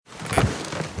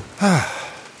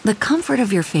The comfort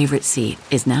of your favorite seat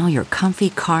is now your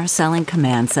comfy car selling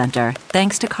command center,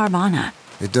 thanks to Carvana.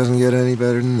 It doesn't get any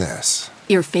better than this.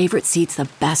 Your favorite seat's the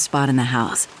best spot in the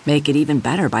house. Make it even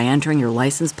better by entering your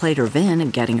license plate or VIN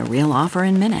and getting a real offer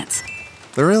in minutes.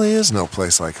 There really is no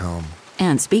place like home.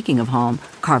 And speaking of home,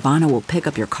 Carvana will pick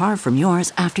up your car from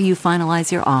yours after you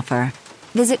finalize your offer.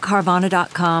 Visit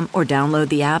Carvana.com or download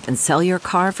the app and sell your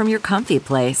car from your comfy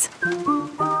place.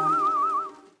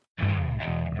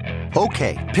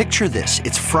 Okay, picture this.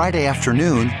 It's Friday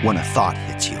afternoon when a thought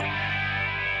hits you.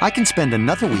 I can spend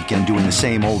another weekend doing the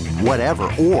same old whatever,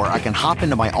 or I can hop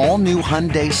into my all-new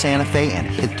Hyundai Santa Fe and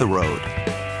hit the road.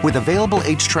 With available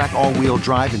H-Track all-wheel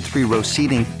drive and 3-row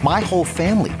seating, my whole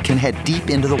family can head deep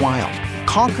into the wild.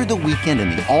 Conquer the weekend in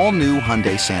the all-new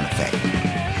Hyundai Santa Fe.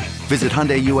 Visit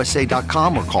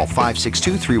HyundaiUSA.com or call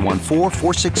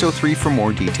 562-314-4603 for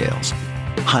more details.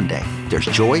 Hyundai, there's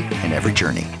joy in every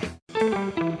journey.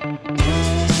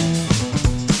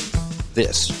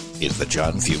 This is the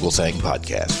John Fugelsang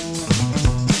Podcast.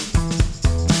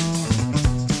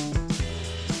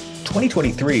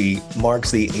 2023 marks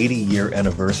the 80-year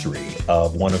anniversary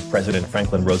of one of President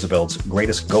Franklin Roosevelt's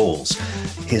greatest goals,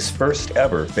 his first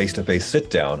ever face-to-face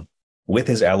sit-down with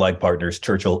his Allied partners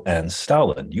Churchill and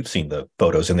Stalin. You've seen the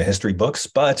photos in the history books,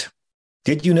 but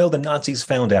did you know the Nazis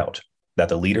found out that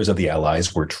the leaders of the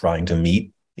Allies were trying to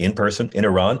meet in person in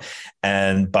Iran?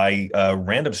 And by a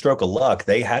random stroke of luck,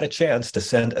 they had a chance to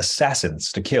send assassins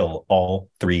to kill all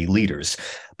three leaders.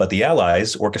 But the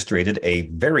Allies orchestrated a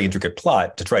very intricate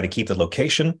plot to try to keep the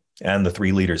location and the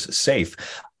three leaders safe.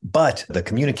 But the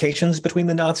communications between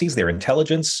the Nazis, their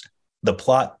intelligence, the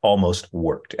plot almost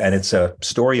worked. And it's a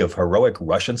story of heroic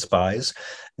Russian spies,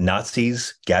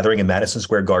 Nazis gathering in Madison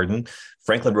Square Garden,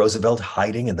 Franklin Roosevelt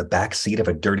hiding in the back seat of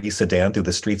a dirty sedan through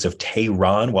the streets of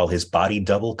Tehran while his body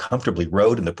double comfortably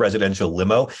rode in the presidential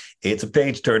limo. It's a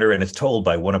page turner, and it's told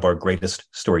by one of our greatest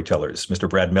storytellers. Mr.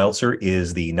 Brad Meltzer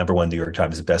is the #1 New York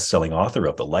Times best-selling author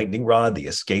of The Lightning Rod, The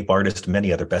Escape Artist,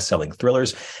 many other best-selling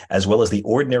thrillers, as well as the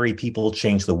Ordinary People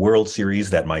Change the World series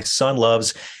that my son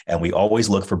loves. And we always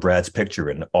look for Brad's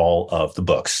picture in all of the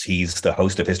books. He's the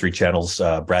host of History Channel's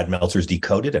Brad Meltzer's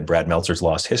Decoded and Brad Meltzer's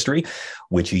Lost History,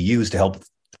 which he used to help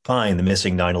find the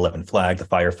missing 9/11 flag the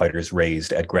firefighters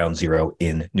raised at Ground Zero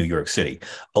in New York City.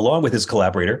 Along with his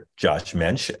collaborator, Josh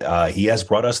Mensch, he has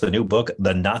brought us the new book,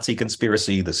 The Nazi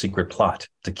Conspiracy, The Secret Plot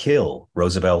to Kill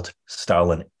Roosevelt,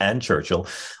 Stalin, and Churchill.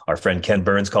 Our friend Ken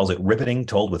Burns calls it riveting,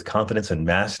 told with confidence and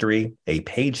mastery, a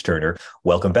page-turner.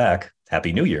 Welcome back.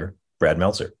 Happy New Year, Brad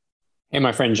Meltzer. Hey,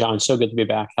 my friend John, so good to be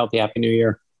back. Healthy, Happy New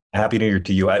Year. Happy New Year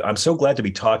to you. I'm so glad to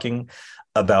be talking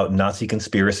about Nazi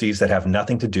conspiracies that have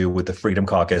nothing to do with the Freedom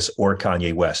Caucus or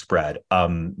Kanye West, Brad.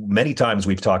 Many times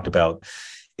we've talked about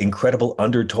incredible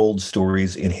undertold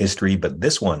stories in history, but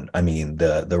this one, I mean,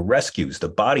 the rescues, the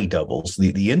body doubles,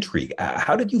 the intrigue.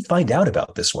 How did you find out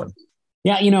about this one?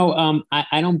 Yeah,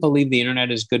 I don't believe the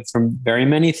internet is good for very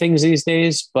many things these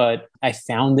days, but I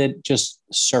found it just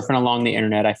surfing along the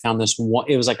internet. I found this one,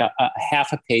 it was like a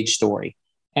half a page story.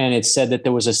 And it said that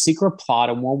there was a secret plot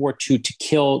in World War II to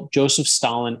kill Joseph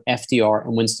Stalin, FDR,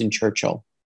 and Winston Churchill.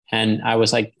 And I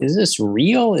was like, is this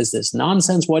real? Is this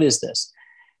nonsense? What is this?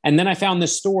 And then I found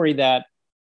this story that,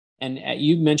 and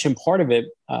you mentioned part of it,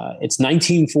 it's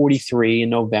 1943 in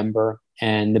November,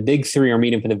 and the big three are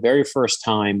meeting for the very first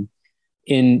time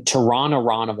in Tehran,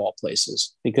 Iran, of all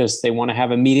places, because they want to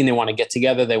have a meeting. They want to get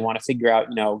together. They want to figure out,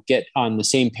 get on the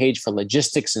same page for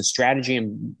logistics and strategy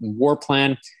and war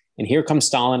plan. And here comes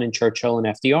Stalin and Churchill and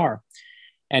FDR.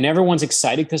 And everyone's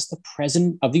excited because the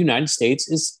president of the United States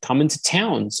is coming to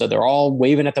town. So they're all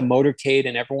waving at the motorcade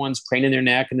and everyone's craning their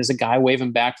neck. And there's a guy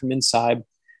waving back from inside.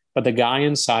 But the guy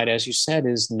inside, as you said,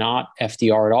 is not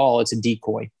FDR at all. It's a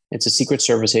decoy. It's a Secret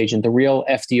Service agent. The real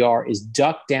FDR is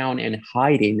ducked down and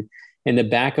hiding in the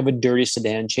back of a dirty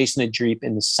sedan, chasing a Jeep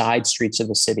in the side streets of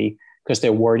the city because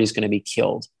they're worried he's going to be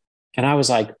killed. And I was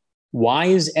like, why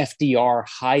is FDR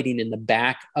hiding in the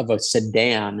back of a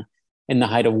sedan in the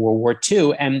height of World War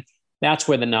II? And that's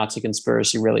where the Nazi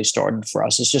conspiracy really started for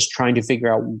us. It's just trying to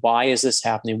figure out, why is this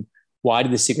happening? Why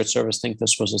did the Secret Service think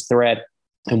this was a threat?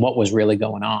 And what was really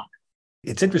going on?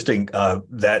 It's interesting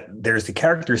that there's the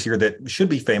characters here that should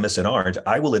be famous and aren't.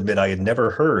 I will admit I had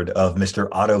never heard of Mr.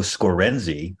 Otto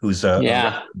Skorenzy, who's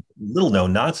a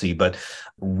little-known Nazi, but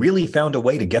really found a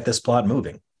way to get this plot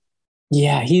moving.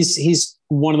 Yeah, he's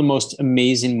one of the most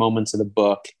amazing moments of the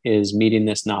book is meeting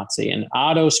this Nazi. And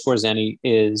Otto Skorzeny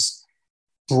is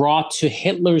brought to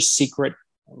Hitler's secret.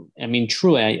 I mean,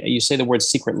 truly, you say the word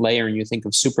secret lair and you think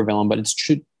of supervillain, but it's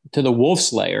true to the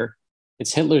Wolf's Lair.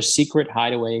 It's Hitler's secret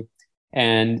hideaway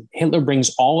And Hitler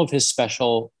brings all of his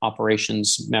special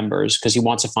operations members because he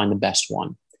wants to find the best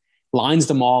one, lines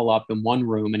them all up in one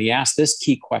room. And he asks this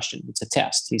key question. It's a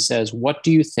test. He says, what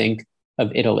do you think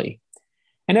of Italy?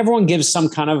 And everyone gives some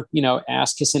kind of,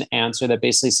 ask us an answer that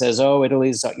basically says, oh,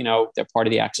 Italy's, they're part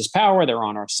of the Axis power. They're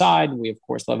on our side. We, of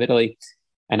course, love Italy.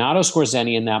 And Otto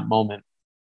Skorzeny in that moment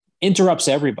interrupts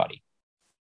everybody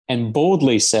and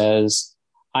boldly says,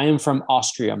 I am from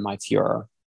Austria, my Führer.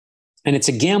 And it's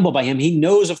a gamble by him. He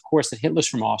knows, of course, that Hitler's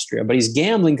from Austria, but he's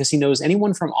gambling because he knows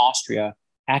anyone from Austria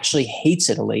actually hates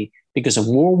Italy because in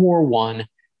World War I,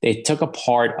 they took a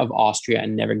part of Austria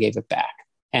and never gave it back.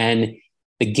 And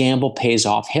the gamble pays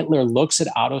off. Hitler looks at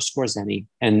Otto Skorzeny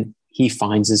and he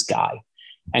finds his guy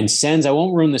and sends, I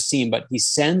won't ruin the scene, but he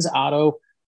sends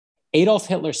Adolf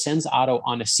Hitler sends Otto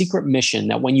on a secret mission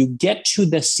that when you get to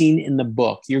the scene in the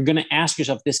book, you're going to ask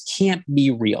yourself, this can't be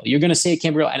real. You're going to say it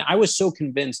can't be real. And I was so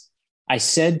convinced. I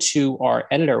said to our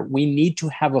editor, we need to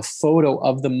have a photo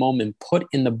of the moment put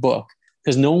in the book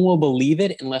because no one will believe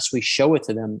it unless we show it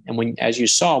to them. And when, as you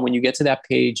saw, when you get to that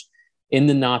page in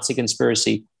the Nazi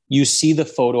conspiracy, you see the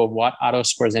photo of what Otto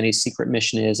Skorzeny's secret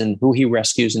mission is and who he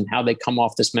rescues and how they come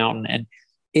off this mountain. And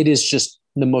it is just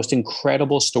the most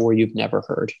incredible story you've never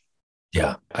heard.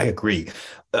 Yeah, I agree.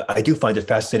 I do find it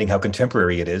fascinating how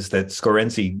contemporary it is that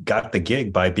Skorzeny got the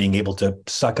gig by being able to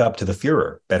suck up to the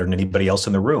Führer better than anybody else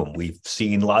in the room. We've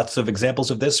seen lots of examples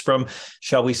of this from,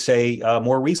 shall we say,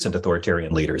 more recent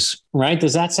authoritarian leaders. Right.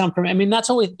 Does that sound familiar? I mean, that's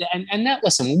always, and that,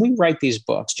 listen, when we write these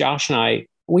books, Josh and I,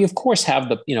 we of course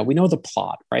have we know the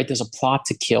plot, right? There's a plot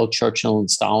to kill Churchill and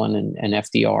Stalin and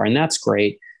FDR, and that's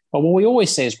great. But what we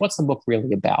always say is, what's the book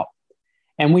really about?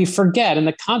 And we forget in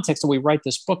the context that we write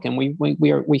this book, and we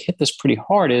hit this pretty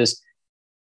hard, is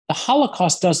the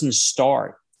Holocaust doesn't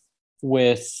start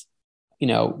with,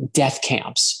 death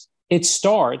camps. It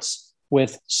starts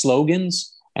with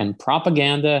slogans and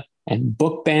propaganda and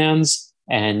book bans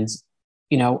and,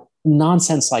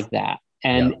 nonsense like that.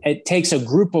 And It takes a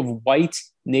group of white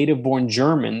native-born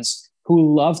Germans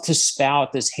who love to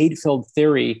spout this hate-filled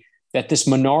theory that this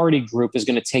minority group is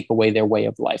going to take away their way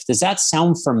of life. Does that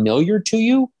sound familiar to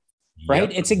you? Right?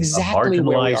 Yep. It's exactly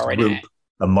where we are right now.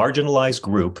 A marginalized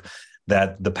group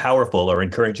that the powerful are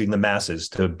encouraging the masses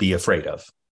to be afraid of.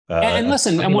 And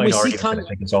listen, and when we see I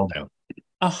think it's all down.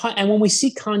 And when we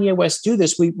see Kanye West do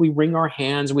this, we wring our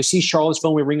hands. We see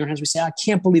Charlottesville, we wring our hands. We say, I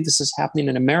can't believe this is happening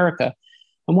in America.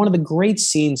 And one of the great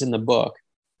scenes in the book,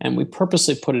 and we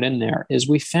purposely put it in there, is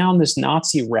we found this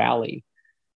Nazi rally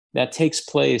that takes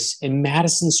place in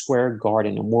Madison Square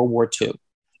Garden in World War II.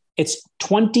 It's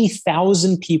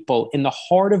 20,000 people in the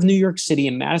heart of New York City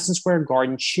in Madison Square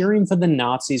Garden cheering for the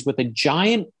Nazis with a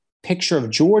giant picture of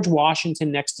George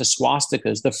Washington next to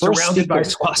swastikas. The first surrounded speaker, by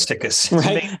swastikas.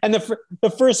 right? And the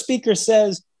first speaker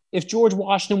says, if George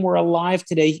Washington were alive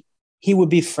today, he would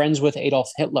be friends with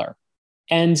Adolf Hitler.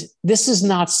 And this is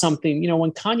not something,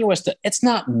 when Kanye West, it's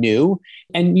not new.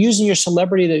 And using your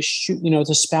celebrity to shoot,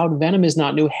 to spout venom is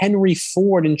not new. Henry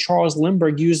Ford and Charles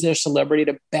Lindbergh used their celebrity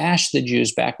to bash the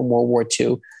Jews back in World War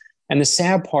II. And the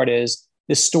sad part is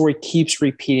this story keeps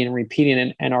repeating and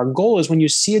repeating. And our goal is when you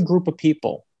see a group of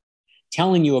people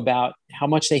telling you about how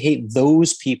much they hate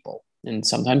those people, and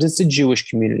sometimes it's the Jewish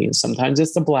community, and sometimes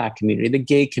it's the Black community, the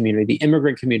gay community, the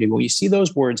immigrant community. When you see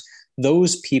those words,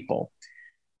 those people,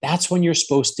 that's when you're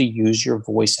supposed to use your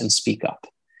voice and speak up.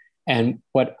 And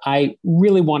what I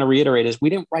really want to reiterate is we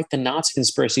didn't write the Nazi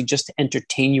conspiracy just to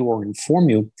entertain you or inform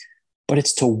you, but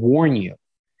it's to warn you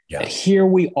that here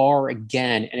we are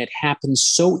again. And it happens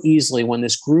so easily when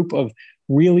this group of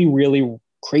really, really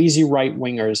crazy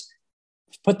right-wingers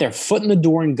put their foot in the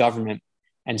door in government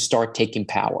and start taking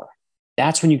power.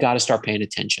 That's when you got to start paying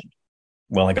attention.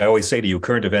 Well, like I always say to you,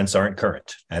 current events aren't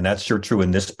current. And that's sure true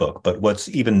in this book. But what's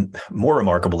even more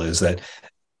remarkable is that,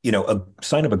 a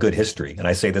sign of a good history, and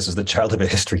I say this as the child of a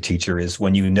history teacher, is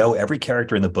when you know every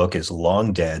character in the book is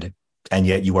long dead, and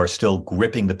yet you are still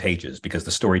gripping the pages because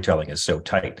the storytelling is so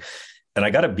tight. And I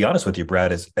got to be honest with you,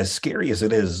 Brad, as scary as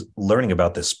it is learning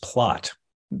about this plot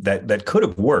that could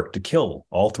have worked to kill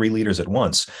all three leaders at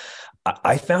once,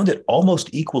 I found it almost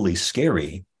equally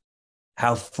scary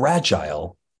how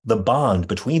fragile the bond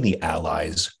between the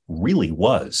allies really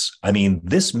was. I mean,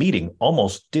 this meeting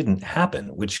almost didn't happen,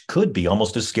 which could be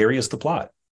almost as scary as the plot.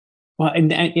 Well,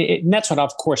 and that's what,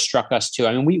 of course, struck us too.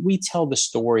 I mean, we tell the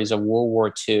stories of World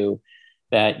War II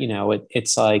that,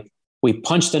 it's like we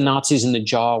punched the Nazis in the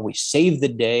jaw, we saved the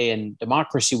day, and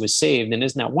democracy was saved. And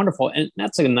isn't that wonderful? And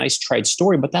that's a nice trite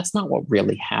story, but that's not what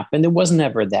really happened. It wasn't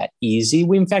ever that easy.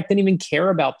 We, in fact, didn't even care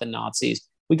about the Nazis.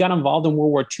 We got involved in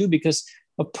World War II because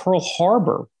of Pearl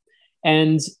Harbor.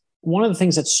 And one of the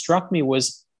things that struck me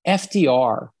was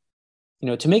FDR,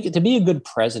 to be a good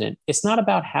president, it's not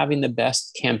about having the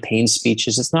best campaign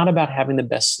speeches. It's not about having the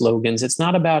best slogans. It's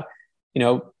not about,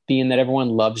 being that everyone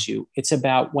loves you. It's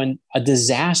about when a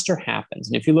disaster happens.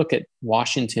 And if you look at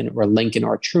Washington or Lincoln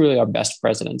are truly our best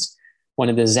presidents, when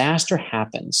a disaster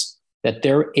happens, that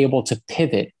they're able to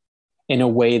pivot in a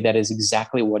way that is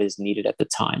exactly what is needed at the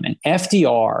time. And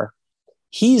FDR,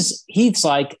 he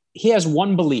has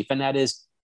one belief, and that is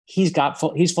he's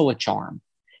full of charm.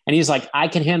 And he's like, I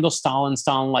can handle Stalin.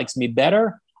 Stalin likes me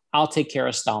better. I'll take care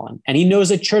of Stalin. And he knows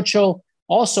that Churchill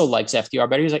also likes FDR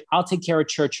better. He's like, I'll take care of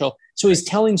Churchill. So he's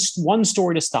telling one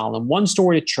story to Stalin, one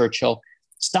story to Churchill.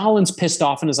 Stalin's pissed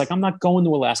off and is like, I'm not going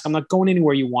to Alaska. I'm not going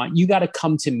anywhere you want. You got to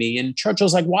come to me. And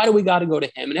Churchill's like, why do we got to go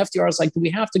to him? And FDR is like, do we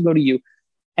have to go to you?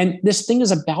 And this thing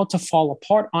is about to fall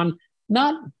apart on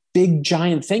not big,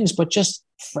 giant things, but just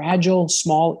fragile,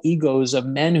 small egos of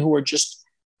men who are just,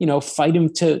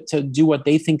 fighting to do what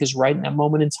they think is right in that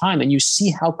moment in time. And you see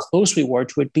how close we were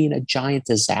to it being a giant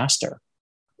disaster.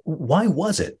 Why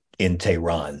was it in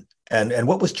Tehran? And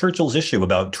what was Churchill's issue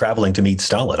about traveling to meet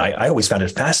Stalin? I always found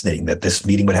it fascinating that this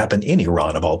meeting would happen in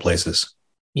Iran, of all places.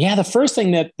 Yeah, the first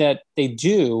thing that they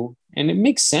do, and it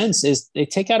makes sense, is they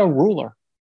take out a ruler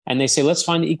and they say, let's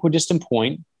find the equidistant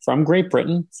point from Great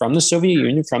Britain, from the Soviet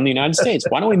Union, from the United States.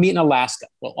 Why don't we meet in Alaska?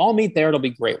 We'll all meet there. It'll be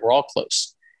great. We're all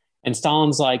close. And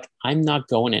Stalin's like, I'm not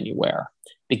going anywhere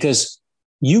because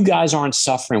you guys aren't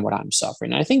suffering what I'm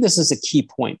suffering. And I think this is a key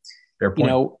point. Fair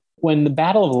point. When the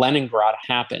Battle of Leningrad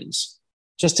happens,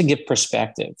 just to give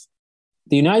perspective,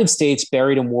 the United States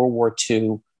buried in World War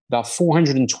II about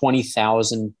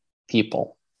 420,000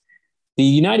 people. The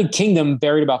United Kingdom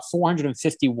buried about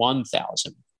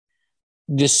 451,000.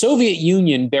 The Soviet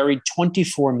Union buried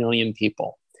 24 million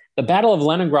people. The Battle of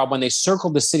Leningrad, when they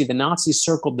circled the city, the Nazis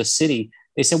circled the city,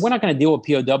 they said, we're not going to deal with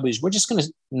POWs. We're just going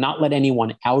to not let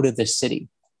anyone out of the city.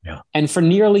 Yeah. And for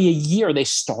nearly a year, they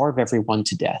starve everyone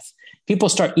to death. People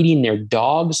start eating their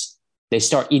dogs. They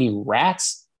start eating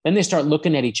rats. Then they start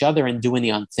looking at each other and doing the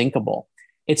unthinkable.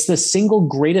 It's the single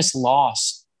greatest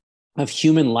loss of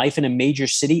human life in a major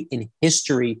city in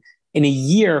history. In a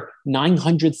year,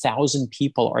 900,000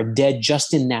 people are dead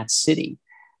just in that city.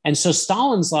 And so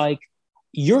Stalin's like,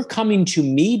 you're coming to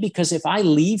me because if I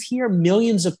leave here,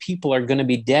 millions of people are going to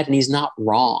be dead. And he's not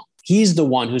wrong. He's the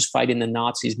one who's fighting the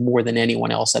Nazis more than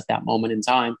anyone else at that moment in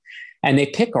time. And they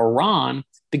pick Iran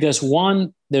because,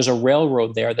 one, there's a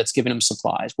railroad there that's giving him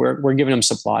supplies. We're giving him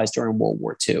supplies during World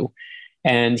War II.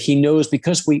 And he knows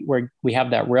because we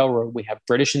have that railroad, we have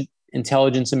British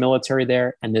intelligence and military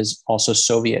there, and there's also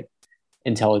Soviet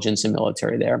intelligence and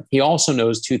military there. He also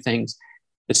knows two things.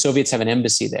 The Soviets have an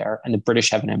embassy there and the British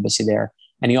have an embassy there.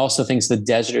 And he also thinks the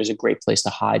desert is a great place to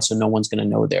hide, so no one's going to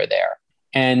know they're there.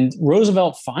 And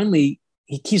Roosevelt finally,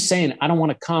 he keeps saying, I don't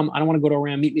want to come. I don't want to go to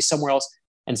Iran. Meet me somewhere else.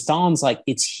 And Stalin's like,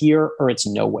 it's here or it's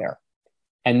nowhere.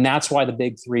 And that's why the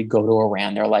big three go to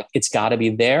Iran. They're like, it's got to be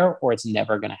there or it's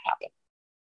never going to happen.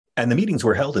 And the meetings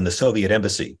were held in the Soviet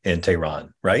embassy in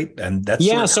Tehran, right? And that's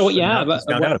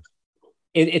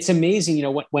it's amazing.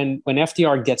 When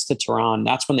FDR gets to Tehran,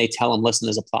 that's when they tell him, listen,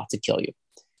 there's a plot to kill you.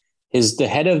 The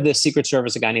head of the Secret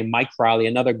Service, a guy named Mike Riley,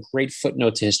 another great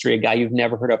footnote to history, a guy you've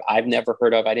never heard of. I've never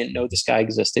heard of. I didn't know this guy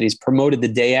existed. He's promoted the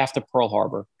day after Pearl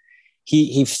Harbor.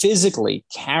 He physically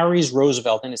carries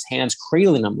Roosevelt in his hands,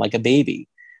 cradling him like a baby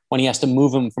when he has to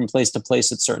move him from place to place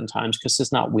at certain times because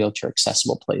there's not wheelchair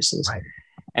accessible places. Right.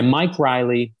 And Mike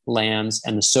Riley lands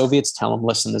and the Soviets tell him,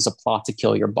 listen, there's a plot to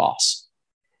kill your boss.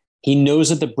 He knows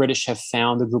that the British have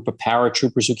found a group of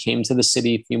paratroopers who came to the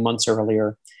city a few months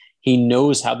earlier. He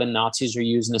knows how the Nazis are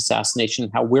using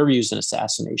assassination, how we're using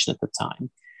assassination at the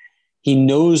time. He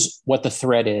knows what the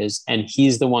threat is, and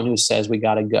he's the one who says, we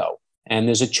got to go. And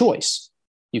there's a choice.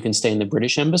 You can stay in the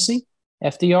British embassy,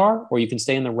 FDR, or you can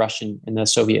stay in the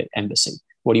Soviet embassy.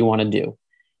 What do you want to do?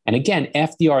 And again,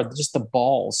 FDR, just the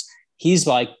balls. He's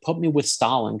like, put me with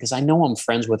Stalin because I know I'm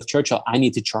friends with Churchill. I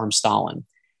need to charm Stalin.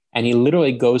 And he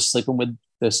literally goes sleeping with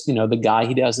this, the guy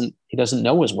he doesn't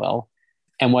know as well.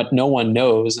 And what no one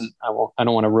knows, and I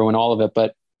don't want to ruin all of it,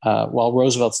 but while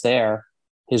Roosevelt's there,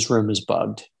 his room is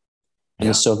bugged. And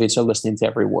the Soviets are listening to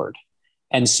every word.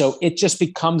 And so it just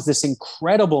becomes this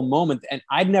incredible moment. And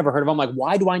I'd never heard of it. I'm like,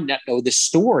 why do I not know this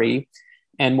story?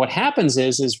 And what happens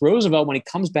is Roosevelt, when he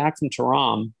comes back from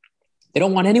Tehran, they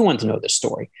don't want anyone to know this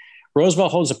story.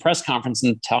 Roosevelt holds a press conference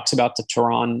and talks about the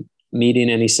Tehran meeting.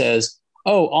 And he says,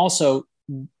 oh, also,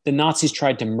 the Nazis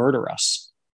tried to murder us.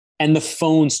 And the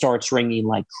phone starts ringing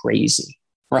like crazy,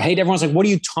 right? Everyone's like, what are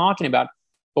you talking about?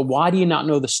 But why do you not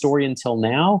know the story until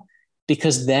now?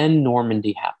 Because then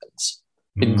Normandy happens.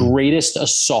 the greatest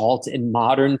assault in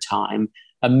modern time.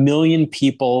 1 million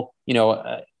people, you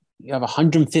have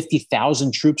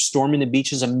 150,000 troops storming the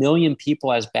beaches, 1 million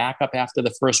people as backup after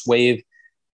the first wave.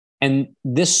 And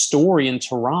this story in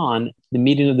Tehran, the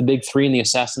meeting of the big three and the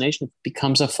assassination,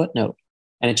 becomes a footnote.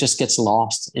 And it just gets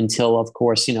lost until, of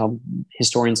course,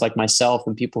 historians like myself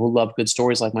and people who love good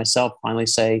stories like myself finally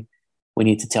say, we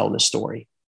need to tell this story.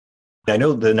 I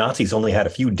know the Nazis only had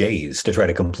a few days to try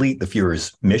to complete the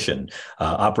Fuhrer's mission,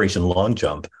 Operation Long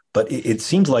Jump. But it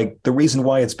seems like the reason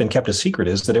why it's been kept a secret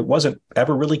is that it wasn't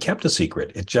ever really kept a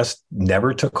secret. It just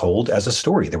never took hold as a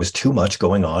story. There was too much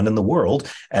going on in the world.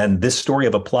 And this story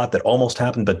of a plot that almost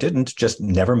happened but didn't just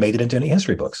never made it into any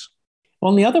history books. Well,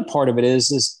 and the other part of it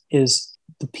is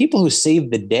the people who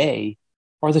saved the day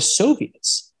are the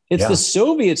Soviets. It's the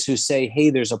Soviets who say,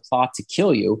 hey, there's a plot to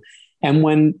kill you. And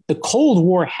when the Cold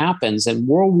War happens and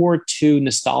World War II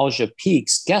nostalgia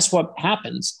peaks, guess what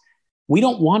happens? We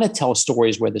don't want to tell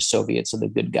stories where the Soviets are the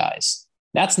good guys.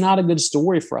 That's not a good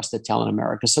story for us to tell in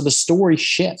America. So the story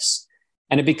shifts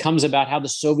and it becomes about how the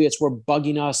Soviets were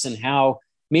bugging us and how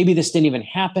maybe this didn't even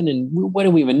happen. And what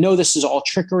do we even know? This is all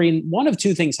trickery. And one of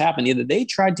two things happened. Either they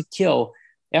tried to kill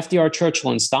FDR,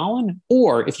 Churchill, and Stalin,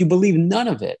 or if you believe none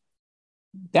of it,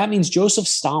 that means Joseph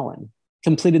Stalin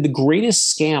completed the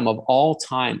greatest scam of all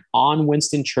time on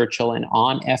Winston Churchill and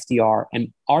on FDR,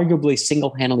 and arguably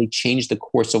single-handedly changed the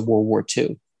course of World War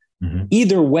II. Mm-hmm.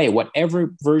 Either way,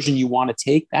 whatever version you want to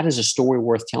take, that is a story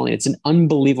worth telling. It's an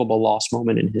unbelievable lost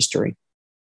moment in history.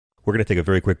 We're going to take a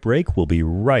very quick break. We'll be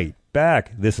right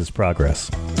back. This is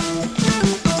Progress.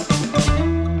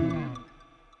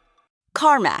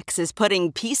 CarMax is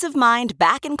putting peace of mind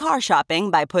back in car shopping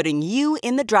by putting you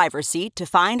in the driver's seat to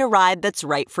find a ride that's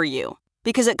right for you.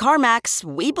 Because at CarMax,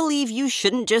 we believe you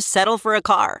shouldn't just settle for a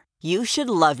car. You should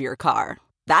love your car.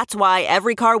 That's why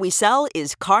every car we sell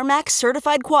is CarMax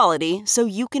certified quality, so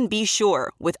you can be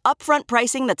sure with upfront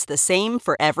pricing that's the same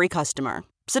for every customer.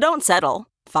 So don't settle.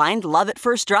 Find love at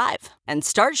first drive and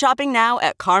start shopping now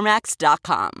at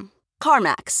CarMax.com.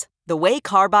 CarMax, the way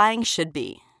car buying should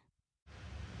be.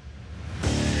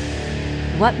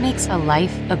 What makes a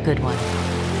life a good one?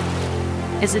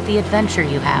 Is it the adventure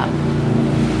you have?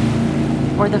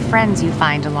 Or the friends you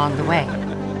find along the way?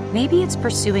 Maybe it's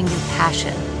pursuing your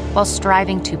passion while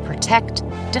striving to protect,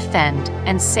 defend,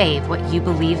 and save what you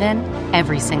believe in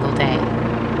every single day.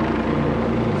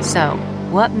 So,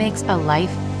 what makes a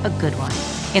life a good one?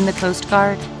 In the Coast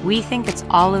Guard, we think it's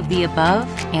all of the above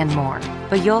and more,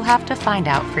 but you'll have to find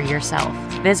out for yourself.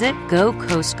 Visit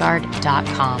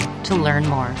gocoastguard.com to learn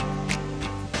more.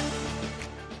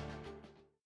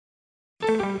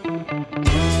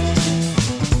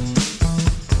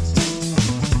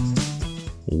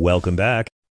 Welcome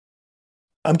back.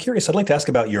 I'm curious. I'd like to ask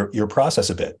about your process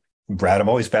a bit. Brad, I'm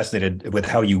always fascinated with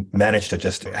how you manage to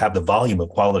just have the volume of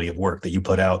quality of work that you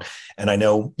put out. And I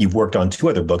know you've worked on 2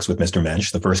 other books with Mr.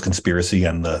 Mensch, The First Conspiracy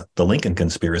and the Lincoln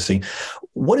Conspiracy.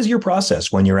 What is your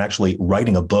process when you're actually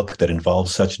writing a book that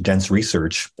involves such dense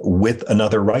research with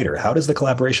another writer? How does the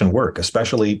collaboration work,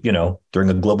 especially, during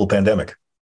a global pandemic?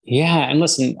 Yeah. And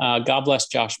listen, God bless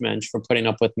Josh Mensch for putting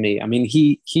up with me. I mean,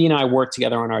 he and I worked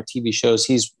together on our TV shows.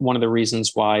 He's one of the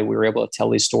reasons why we were able to tell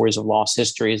these stories of lost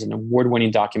history. As an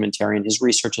award-winning documentarian, his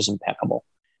research is impeccable.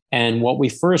 And what we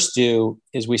first do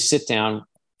is we sit down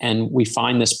and we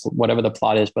find this, whatever the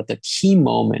plot is. But the key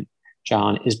moment,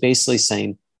 John, is basically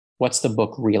saying, what's the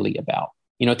book really about?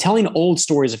 Telling old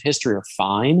stories of history are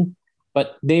fine,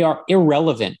 but they are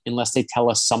irrelevant unless they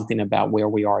tell us something about where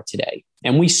we are today.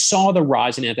 And we saw the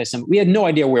rise in anti-Semitism. We had no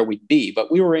idea where we'd be,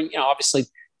 but we were, obviously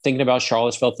thinking about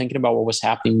Charlottesville, thinking about what was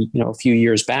happening, a few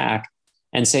years back,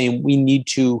 and saying we need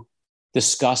to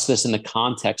discuss this in the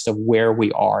context of where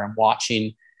we are and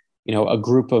watching, a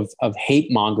group of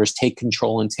hate mongers take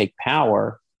control and take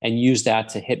power and use that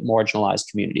to hit marginalized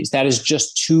communities. That is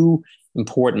just too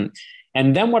important.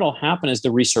 And then what will happen is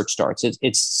the research starts.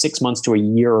 It's 6 months to a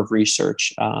year of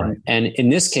research. Right. And in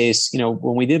this case,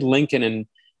 when we did Lincoln and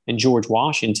George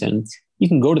Washington, you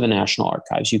can go to the National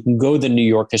Archives, you can go to the New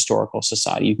York Historical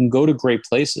Society, you can go to great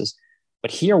places.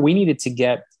 But here we needed to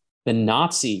get the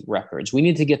Nazi records. We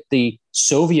needed to get the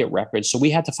Soviet records. So we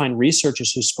had to find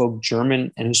researchers who spoke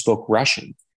German and who spoke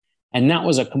Russian. And that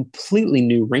was a completely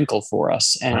new wrinkle for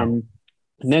us. And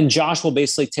then Josh will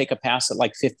basically take a pass at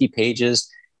like 50 pages.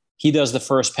 He does the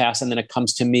first pass and then it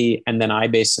comes to me. And then I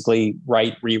basically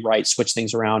rewrite, switch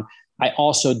things around. I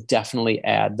also definitely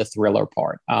add the thriller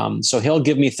part. So he'll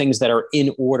give me things that are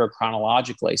in order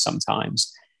chronologically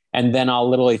sometimes. And then I'll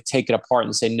literally take it apart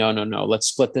and say, no, let's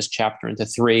split this chapter into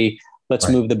 3. Let's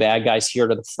move the bad guys here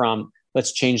to the front.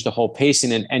 let's change the whole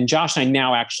pacing. And Josh and I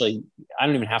now actually, I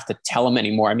don't even have to tell him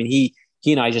anymore. I mean, he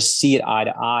and I just see it eye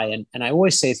to eye. And I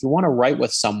always say, if you want to write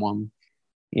with someone,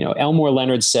 Elmore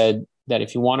Leonard said that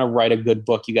if you want to write a good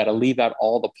book, you got to leave out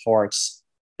all the parts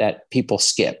that people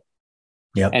skip.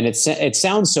 Yeah. And it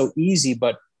sounds so easy,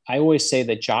 but I always say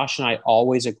that Josh and I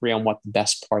always agree on what the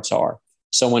best parts are.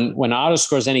 So when Otto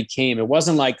Skorzeny came, it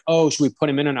wasn't like, oh, should we put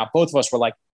him in or not? Both of us were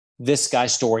like, this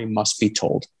guy's story must be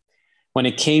told. When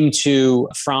it came to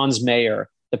Franz Mayer,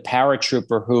 the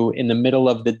paratrooper who in the middle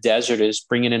of the desert is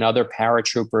bringing in other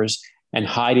paratroopers and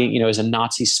hiding, as a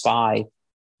Nazi spy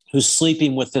who's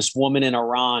sleeping with this woman in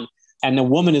Iran. And the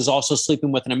woman is also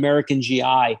sleeping with an American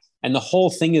GI. And the whole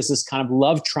thing is this kind of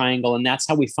love triangle. And that's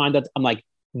how we find out. I'm like,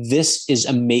 this is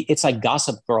amazing. It's like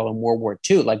Gossip Girl in World War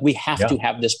II. Like we have to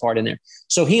have this part in there.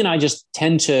 So he and I just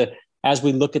tend to, as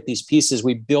we look at these pieces,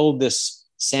 we build this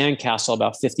sandcastle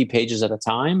about 50 pages at a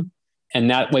time. And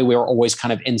that way we're always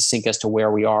kind of in sync as to where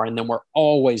we are. And then we're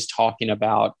always talking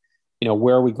about,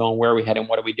 where are we going? Where are we heading?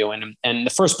 What are we doing? And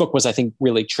the first book was, I think,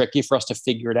 really tricky for us to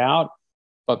figure it out.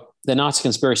 But The Nazi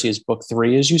Conspiracy is book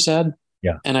 3, as you said.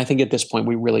 Yeah. And I think at this point,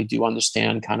 we really do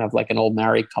understand, kind of like an old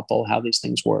married couple, how these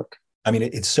things work. I mean,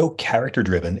 it's so character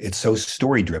driven. It's so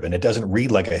story driven. It doesn't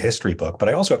read like a history book. But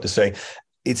I also have to say,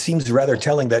 it seems rather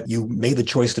telling that you made the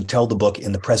choice to tell the book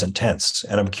in the present tense.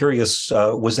 And I'm curious,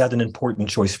 was that an important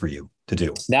choice for you to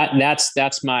do?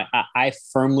 I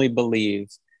firmly believe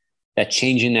that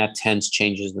changing that tense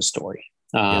changes the story.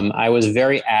 I was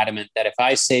very adamant that if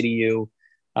I say to you,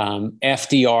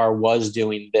 FDR was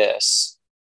doing this,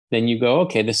 then you go,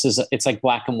 okay, it's like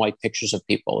black and white pictures of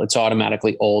people. It's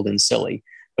automatically old and silly.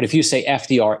 But if you say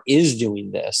FDR is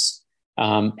doing this,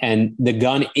 and the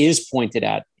gun is pointed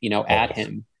at, at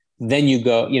him, then you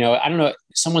go, I don't know.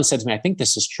 Someone said to me, I think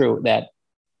this is true, that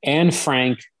Anne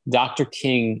Frank, Dr.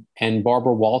 King, and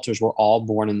Barbara Walters were all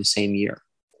born in the same year.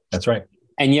 That's right.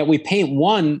 And yet we paint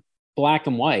one black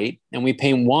and white and we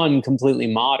paint one completely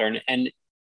modern,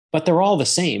 but they're all the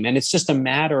same. And it's just a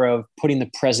matter of putting the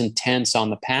present tense on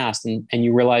the past. And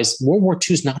you realize World War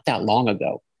II is not that long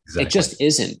ago. Exactly. It just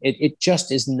isn't. It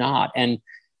just is not. And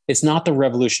it's not the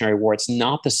Revolutionary War. It's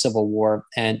not the Civil War.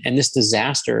 And this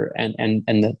disaster and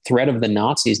the threat of the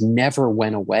Nazis never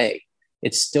went away.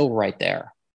 It's still right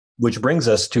there. Which brings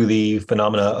us to the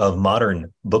phenomena of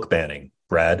modern book banning.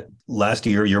 Brad, last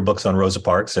year, your books on Rosa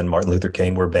Parks and Martin Luther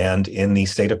King were banned in the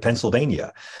state of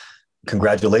Pennsylvania.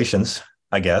 Congratulations,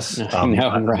 I guess. I'm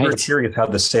right. very curious how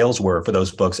the sales were for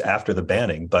those books after the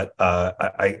banning, but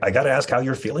I got to ask how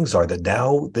your feelings are that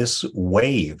now this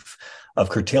wave of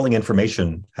curtailing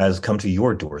information has come to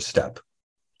your doorstep.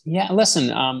 Yeah,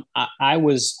 listen, I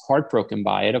was heartbroken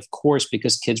by it, of course,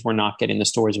 because kids were not getting the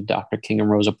stories of Dr. King and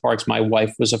Rosa Parks. My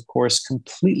wife was, of course,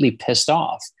 completely pissed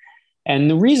off.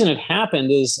 And the reason it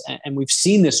happened is, and we've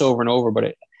seen this over and over, but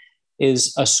it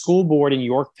is a school board in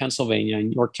York, Pennsylvania,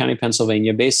 in York County,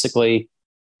 Pennsylvania. Basically,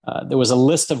 there was a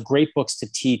list of great books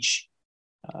to teach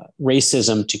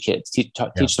racism to kids, teach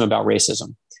them about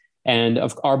racism. And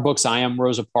of our books, I Am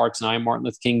Rosa Parks and I Am Martin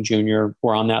Luther King Jr.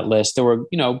 were on that list. There were,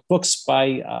 books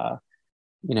by,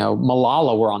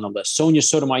 Malala were on the list. Sonia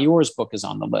Sotomayor's book is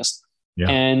on the list. Yeah.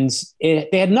 And they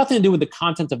had nothing to do with the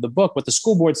content of the book. What the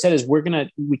school board said is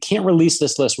we can't release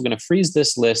this list. We're going to freeze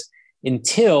this list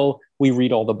until we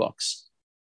read all the books.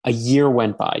 A year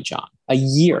went by, John. A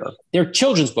year. They're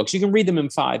children's books. You can read them in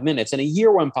 5 minutes. And a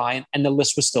year went by and the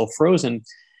list was still frozen.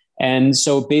 And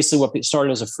so basically what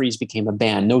started as a freeze became a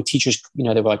ban. No teachers, they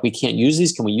were like, we can't use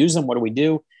these. Can we use them? What do we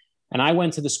do? And I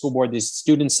went to the school board. These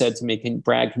students said to me,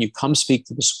 Brad, can you come speak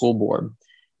to the school board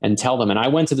and tell them? And I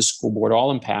went to the school board all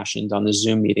impassioned on the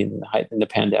Zoom meeting in the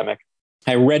pandemic.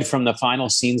 I read from the final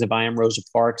scenes of I Am Rosa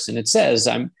Parks. And it says,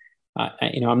 I'm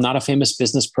not a famous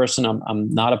business person.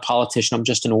 I'm not a politician. I'm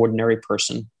just an ordinary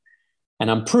person. And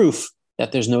I'm proof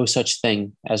that there's no such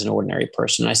thing as an ordinary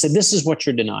person. I said, this is what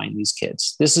you're denying these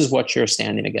kids. This is what you're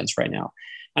standing against right now.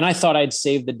 And I thought I'd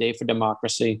save the day for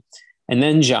democracy. And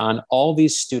then, John, all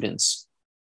these students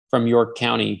from York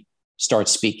County start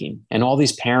speaking, and all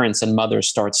these parents and mothers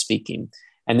start speaking.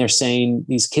 And they're saying,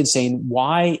 these kids saying,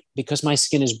 why, because my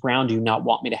skin is brown, do you not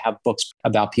want me to have books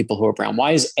about people who are brown?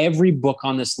 Why is every book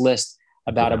on this list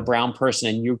about a brown person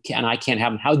and I can't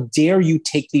have them? How dare you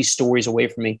take these stories away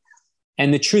from me?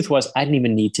 And the truth was, I didn't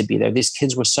even need to be there. These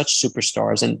kids were such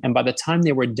superstars. And by the time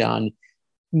they were done,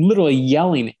 literally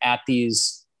yelling at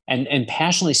these and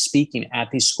passionately speaking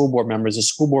at these school board members, the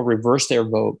school board reversed their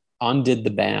vote, undid the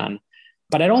ban.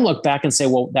 But I don't look back and say,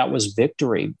 well, that was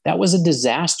victory. That was a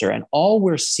disaster. And all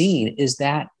we're seeing is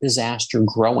that disaster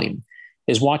growing,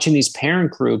 is watching these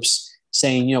parent groups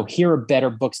saying, here are better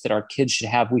books that our kids should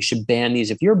have. We should ban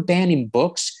these. If you're banning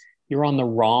books, you're on the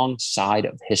wrong side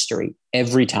of history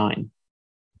every time.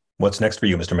 What's next for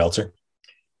you, Mr. Meltzer?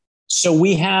 So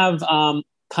we have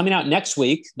coming out next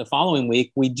week, the following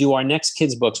week, we do our next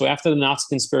kids book. So after the Nazi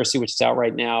Conspiracy, which is out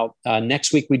right now,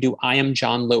 next week we do I Am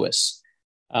John Lewis.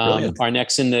 Our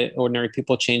next in the Ordinary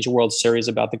People Change the World series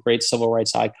about the great civil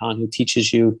rights icon who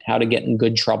teaches you how to get in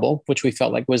good trouble, which we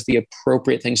felt like was the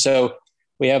appropriate thing. So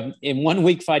we have in 1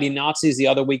 week fighting Nazis, the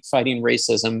other week fighting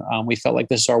racism. We felt like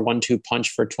this is our 1-2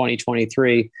 punch for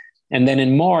 2023. And then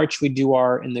in March, we do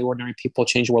in the Ordinary People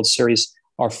Change the World series,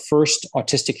 our first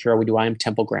autistic hero. We do I Am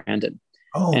Temple Grandin.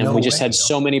 Oh, and no we just way. had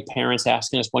so many parents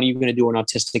asking us, when are you going to do an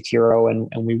autistic hero? And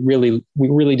we really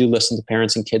do listen to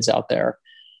parents and kids out there.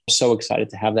 So excited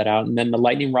to have that out. And then the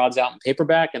lightning rod's out in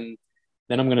paperback, and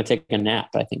then I'm going to take a nap,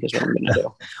 I think is what I'm going to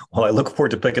do. Well, I look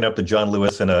forward to picking up the John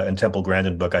Lewis and Temple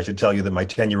Grandin book. I should tell you that my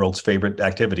 10-year-old's favorite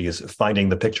activity is finding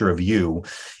the picture of you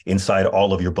inside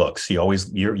all of your books.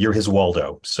 You're his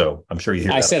Waldo. So I'm sure you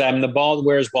hear that. I said, I'm the bald,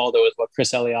 where's Waldo is what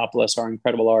Chris Eliopoulos, our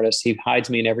incredible artist, he hides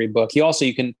me in every book.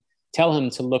 You can tell him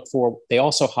to look for, they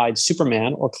also hide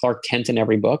Superman or Clark Kent in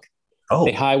every book. Oh,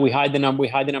 we hide the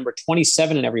number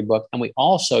 27 in every book. And we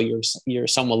also, your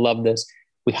son will love this,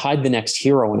 we hide the next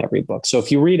hero in every book. So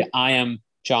if you read I Am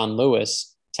John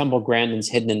Lewis, Temple Grandin's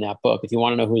hidden in that book. If you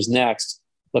want to know who's next,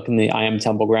 look in the I Am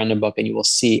Temple Grandin book and you will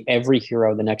see every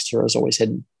hero, the next hero is always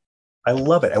hidden. I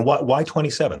love it. And why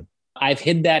 27? I've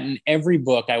hid that in every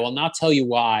book. I will not tell you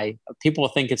why. People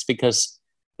think it's because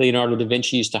Leonardo da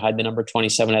Vinci used to hide the number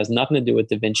 27. It has nothing to do with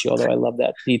da Vinci, although I love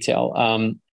that detail.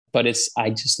 But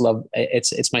I just love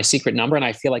it's my secret number. And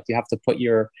I feel like you have to put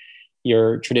your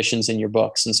traditions in your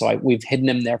books. And so we've hidden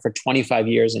them there for 25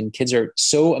 years and kids are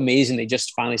so amazing. They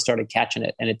just finally started catching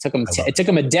it. And it took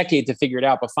them a decade to figure it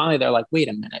out, but finally they're like, wait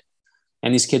a minute.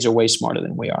 And these kids are way smarter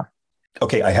than we are.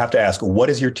 Okay. I have to ask, what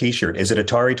is your t-shirt? Is it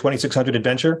Atari 2600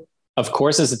 Adventure? Of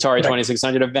course it's Atari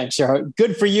 2600 Adventure.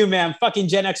 Good for you, man. Fucking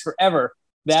Gen X forever.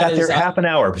 That is half an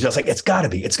hour. Just like, it's gotta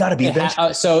be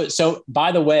Adventure. So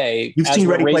by the way, you've seen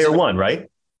Ready Player One,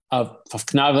 right? I've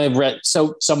read.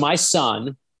 So my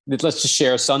son, let's just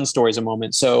share son stories a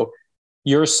moment. So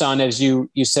your son, as you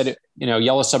said,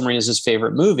 Yellow Submarine is his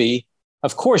favorite movie.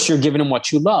 Of course, you're giving him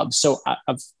what you love. So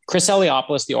Chris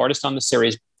Eliopoulos, the artist on the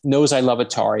series, knows I love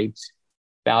Atari.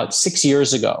 About 6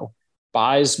 years ago,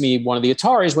 buys me one of the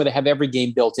Ataris where they have every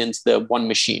game built into the one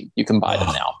machine. You can buy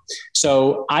them now.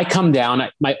 So I come down.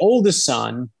 My oldest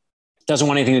son doesn't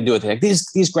want anything to do with it. Like,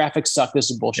 these graphics suck. This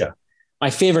is bullshit. Yeah. My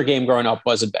favorite game growing up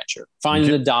was Adventure.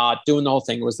 Finding the dot, doing the whole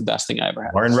thing was the best thing I ever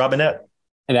had. Warren Robinette.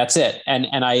 And that's it. And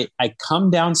I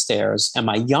come downstairs and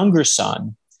my younger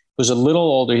son, who's a little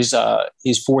older,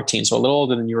 he's 14, so a little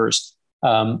older than yours.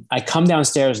 I come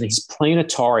downstairs and he's playing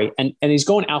Atari and he's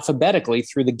going alphabetically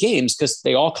through the games because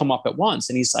they all come up at once.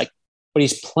 And he's like, but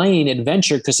he's playing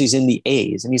Adventure because he's in the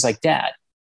A's. And he's like, Dad,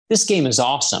 this game is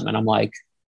awesome. And I'm like,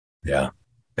 yeah,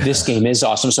 this game is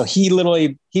awesome. So he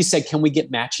said, can we get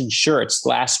matching shirts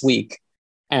last week?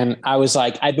 And I was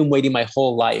like, I've been waiting my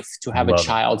whole life to have a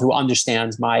child who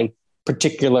understands my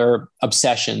particular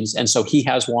obsessions. And so he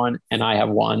has one and I have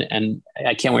one. And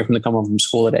I can't wait for him to come home from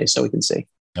school today so we can see.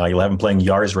 You'll have him playing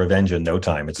Yar's Revenge in no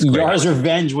time. It's great. Yar's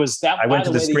Revenge was that. I went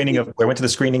to the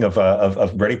screening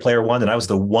of Ready Player One, and I was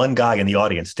the one guy in the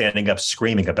audience standing up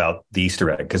screaming about the Easter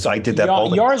egg because I did that all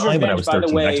the Yar's time Revenge, when I was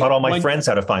 13. Way, I taught all my friends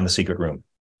how to find the secret room.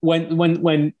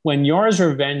 When Yar's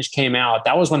Revenge came out,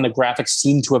 that was when the graphics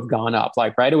seemed to have gone up.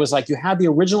 Like, right, it was like you had the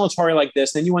original Atari like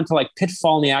this, then you went to like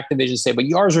Pitfall and the Activision state, but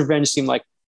Yar's Revenge seemed like,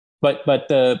 but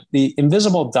the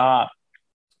Invisible Dot.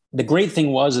 The great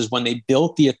thing is when they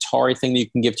built the Atari thing that you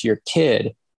can give to your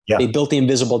kid, they built the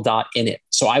invisible dot in it.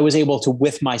 So I was able to,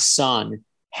 with my son,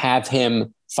 have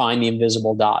him find the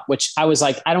invisible dot, which I was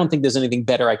like, I don't think there's anything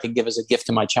better I could give as a gift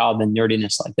to my child than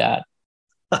nerdiness like that.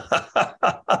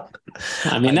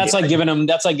 I mean, that's like giving him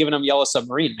Yellow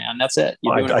Submarine, man. That's it.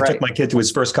 I took my kid to his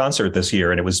first concert this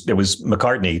year, and it was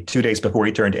McCartney 2 days before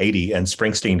he turned 80, and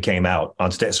Springsteen came out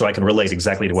on stage, so I can relate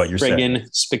exactly to what you're saying.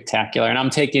 Spectacular, and I'm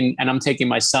taking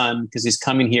my son because he's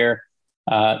coming here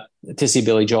to see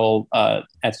Billy Joel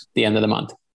at the end of the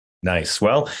month. Nice.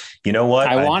 Well, you know what?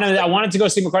 I wanted to go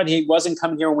see McCartney. He wasn't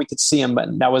coming here when we could see him, but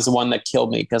that was the one that killed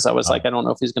me because I was like, I don't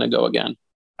know if he's going to go again.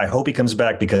 I hope he comes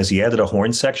back because he added a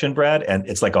horn section, Brad, and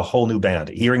it's like a whole new band.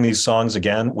 Hearing these songs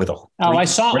again with I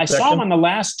saw him on the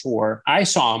last tour. I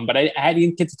saw him, but I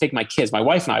didn't get to take my kids. My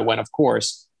wife and I went, of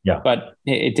course. Yeah. But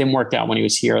it didn't work out when he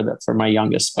was here for my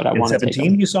youngest. But I wanted 17, to take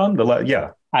him. You saw him?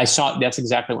 Yeah. I saw. That's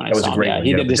exactly when I saw him. Yeah,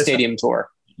 he did the stadium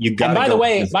tour. You got. And by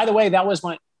the way, that was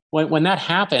when that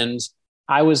happened.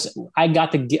 it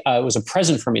was a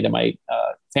present for me that my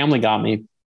family got me.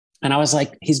 And I was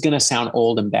like, he's going to sound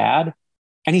old and bad.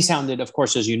 And he sounded, of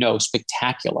course, as you know,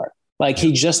 spectacular. Like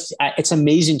it's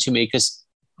amazing to me because,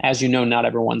 as you know, not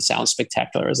everyone sounds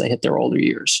spectacular as they hit their older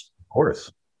years. Of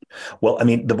course. Well, I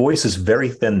mean, the voice is very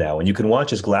thin now, and you can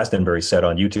watch his Glastonbury set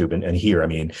on YouTube and hear, I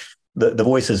mean, the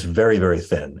voice is very, very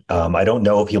thin. I don't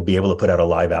know if he'll be able to put out a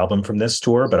live album from this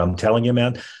tour, but I'm telling you,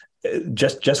 man,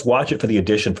 just watch it for the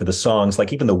addition, for the songs,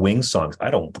 like even the Wings songs. I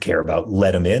don't care about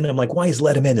Let Him In. I'm like, why is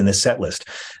Let Him In this set list?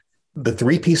 The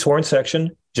 3-piece horn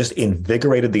section just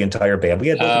invigorated the entire band. We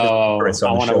had both of his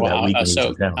on the show that week.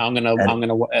 So I'm gonna.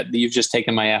 You've just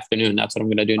taken my afternoon. That's what I'm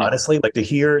gonna do now. Honestly, like to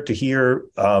hear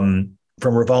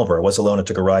from Revolver, I Was Alone and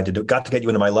Took a Ride to Got to Get You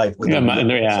Into My Life.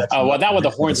 Oh, well, that with the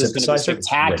horns is going to be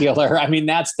spectacular. I mean,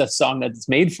 that's the song that it's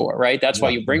made for, right? That's why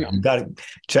you bring them. You got to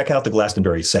check out the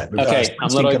Glastonbury set. Okay, I'm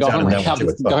literally going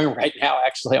right now.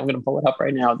 Actually, I'm going to pull it up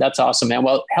right now. That's awesome, man.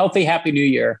 Well, healthy, happy New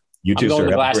Year. You too, I'm going sir.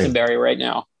 to Glastonbury right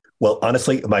now. Well,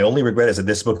 honestly, my only regret is that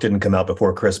this book didn't come out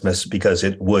before Christmas, because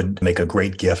it would make a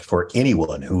great gift for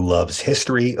anyone who loves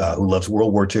history, who loves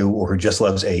World War II, or who just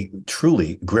loves a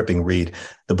truly gripping read.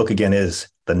 The book again is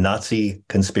The Nazi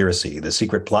Conspiracy, The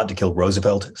Secret Plot to Kill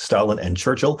Roosevelt, Stalin, and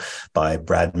Churchill by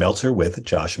Brad Meltzer with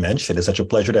Josh Mensch. It is such a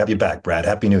pleasure to have you back, Brad.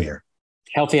 Happy New Year.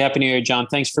 Healthy, happy New Year, John.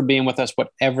 Thanks for being with us.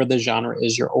 Whatever the genre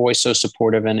is, you're always so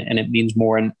supportive, and it means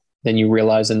more than you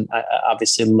realize. And I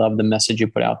obviously love the message you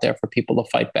put out there for people to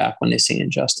fight back when they see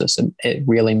injustice. And it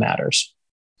really matters.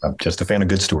 I'm just a fan of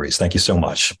good stories. Thank you so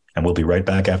much. And we'll be right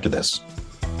back after this.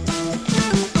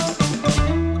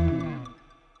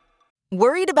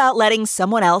 Worried about letting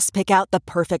someone else pick out the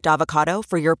perfect avocado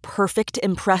for your perfect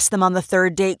impress them on the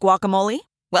third date guacamole?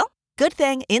 Well, good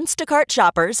thing Instacart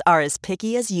shoppers are as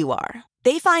picky as you are.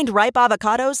 They find ripe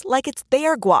avocados like it's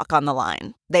their guac on the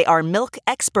line. They are milk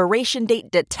expiration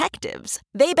date detectives.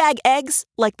 They bag eggs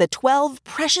like the 12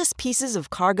 precious pieces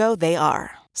of cargo they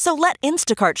are. So let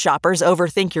Instacart shoppers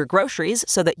overthink your groceries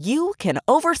so that you can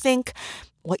overthink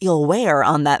what you'll wear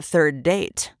on that third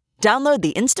date. Download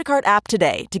the Instacart app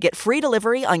today to get free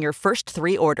delivery on your first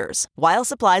 3 orders, while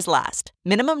supplies last.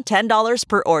 Minimum $10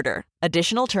 per order.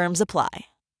 Additional terms apply.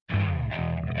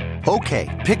 Okay,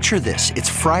 picture this. It's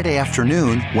Friday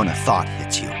afternoon when a thought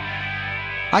hits you.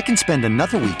 I can spend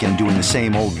another weekend doing the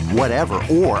same old whatever,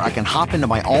 or I can hop into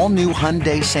my all-new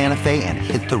Hyundai Santa Fe and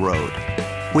hit the road.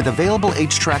 With available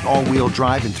H-Track all-wheel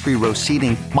drive and 3-row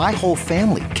seating, my whole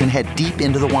family can head deep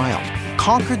into the wild.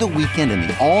 Conquer the weekend in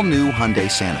the all-new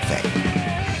Hyundai Santa Fe.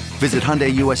 Visit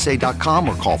HyundaiUSA.com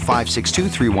or call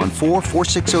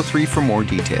 562-314-4603 for more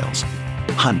details.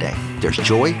 Hyundai, there's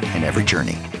joy in every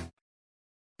journey.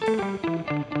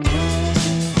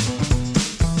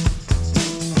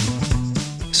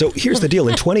 So here's the deal.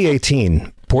 In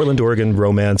 2018, Portland, Oregon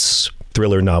romance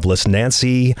thriller novelist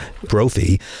Nancy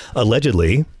Brophy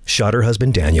allegedly shot her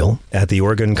husband Daniel at the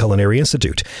Oregon Culinary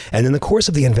Institute. And in the course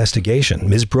of the investigation,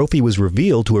 Ms. Brophy was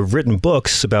revealed to have written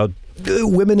books about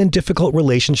women in difficult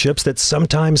relationships that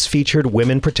sometimes featured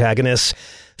women protagonists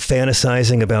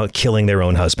fantasizing about killing their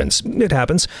own husbands. It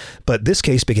happens. But this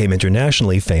case became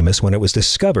internationally famous when it was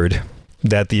discovered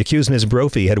that the accused Ms.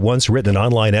 Brophy had once written an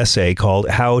online essay called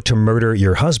How to Murder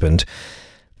Your Husband.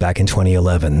 Back in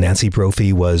 2011, Nancy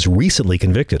Brophy was recently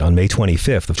convicted on May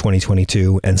 25th of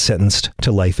 2022 and sentenced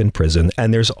to life in prison.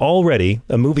 And there's already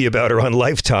a movie about her on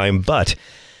Lifetime, but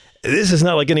this is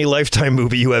not like any Lifetime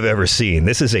movie you have ever seen.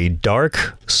 This is a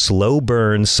dark, slow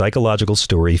burn psychological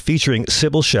story featuring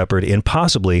Cybill Shepherd in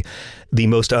possibly the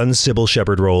most un-Cybill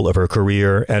Shepherd role of her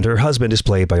career. And her husband is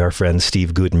played by our friend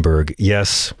Steve Guttenberg.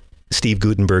 Yes, Steve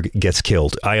Guttenberg gets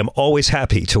killed. I am always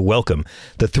happy to welcome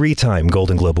the 3-time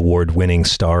Golden Globe Award-winning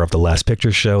star of The Last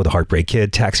Picture Show, The Heartbreak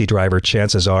Kid, Taxi Driver,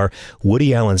 chances are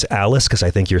Woody Allen's Alice, because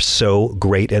I think you're so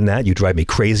great in that. You drive me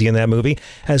crazy in that movie,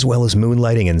 as well as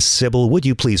Moonlighting and Cybill. Would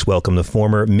you please welcome the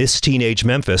former Miss Teenage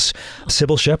Memphis,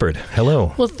 Cybill Shepherd.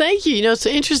 Hello. Well, thank you. You know, it's so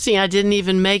interesting. I didn't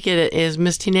even make it as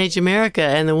Miss Teenage America,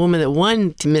 and the woman that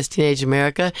won Miss Teenage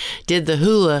America did the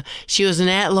hula. She was an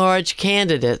at-large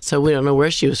candidate, so we don't know where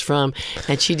she was from.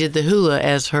 And she did the hula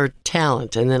as her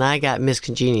talent. And then I got Miss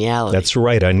Congeniality. That's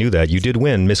right. I knew that. You did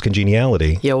win Miss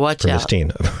Congeniality. Yeah, watch out. Miss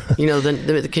Teen. You know,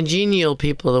 the congenial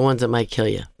people are the ones that might kill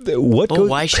you.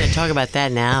 Why should I talk about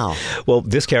that now? Well,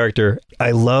 this character, I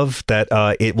love that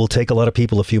it will take a lot of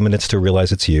people a few minutes to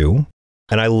realize it's you.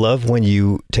 And I love when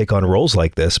you take on roles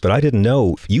like this, but I didn't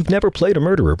know. You've never played a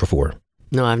murderer before.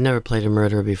 No, I've never played a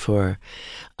murderer before.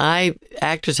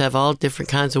 Actors have all different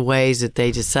kinds of ways that they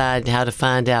decide how to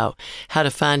find out how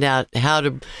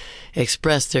to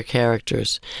express their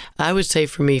characters. I would say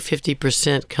for me,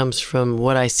 50% comes from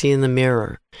what I see in the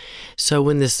mirror. So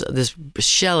when this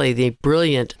Shelley, the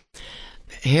brilliant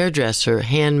hairdresser,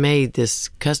 handmade this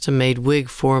custom-made wig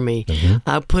for me,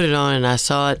 I put it on and I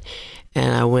saw it,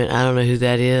 and I went, I don't know who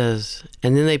that is.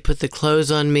 And then they put the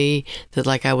clothes on me that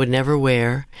like I would never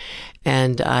wear,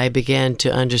 and I began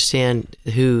to understand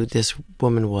who this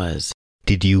woman was.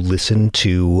 Did you listen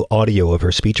to audio of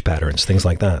her speech patterns, things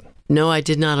like that? No, I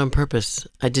did not on purpose.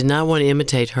 I did not want to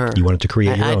imitate her. You wanted to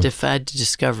create your own. I had to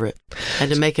discover it. I had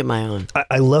to make it my own.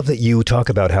 I love that you talk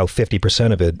about how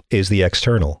 50% of it is the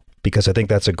external, because I think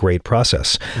that's a great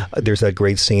process. There's that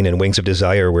great scene in Wings of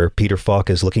Desire where Peter Falk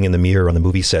is looking in the mirror on the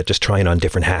movie set, just trying on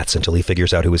different hats until he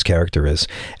figures out who his character is.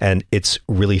 And it's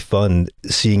really fun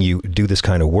seeing you do this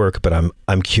kind of work, but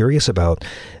I'm curious about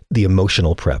the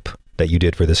emotional prep that you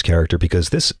did for this character, because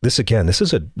this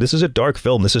is a dark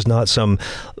film. This is not some,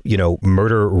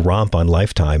 murder romp on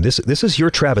Lifetime. This is your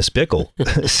Travis Bickle,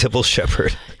 Cybill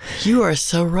Shepherd. You are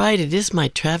so right. It is my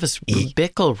Travis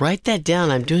Bickle. Write that down.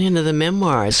 I'm doing another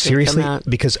memoir. Seriously,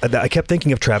 because I kept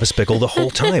thinking of Travis Bickle the whole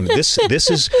time. This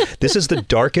is the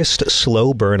darkest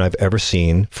slow burn I've ever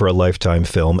seen for a Lifetime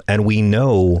film, and we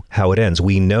know how it ends.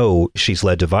 We know she's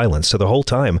led to violence. So the whole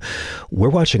time we're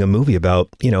watching a movie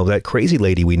about that crazy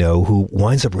lady we know who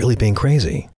winds up really being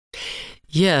crazy.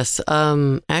 Yes.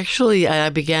 Actually, I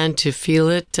began to feel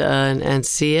it and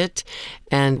see it.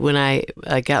 And when I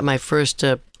got my first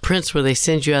prints where they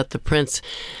send you out the prints,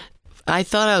 I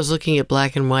thought I was looking at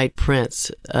black and white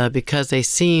prints because they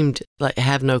seemed like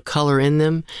have no color in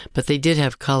them, but they did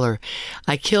have color.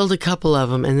 I killed a couple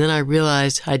of them, and then I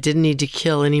realized I didn't need to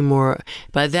kill anymore.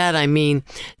 By that, I mean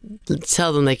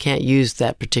tell them they can't use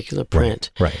that particular print.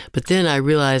 Right. But then I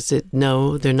realized that,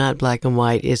 no, they're not black and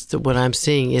white. It's what I'm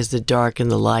seeing is the dark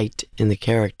and the light in the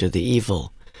character, the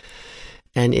evil.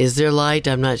 And is there light?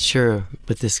 I'm not sure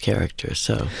with this character,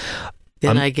 so...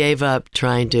 Then I gave up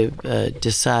trying to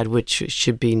decide which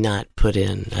should be not put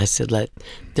in. I said,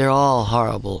 they're all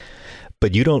horrible.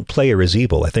 But you don't play her as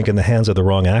evil. I think in the hands of the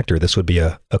wrong actor, this would be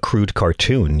a crude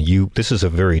cartoon. This is a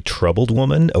very troubled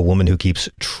woman, a woman who keeps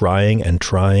trying and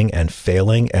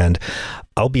failing. And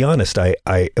I'll be honest,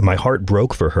 my heart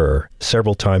broke for her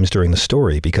several times during the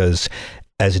story, because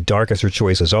as dark as her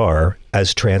choices are,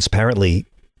 as transparently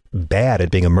bad at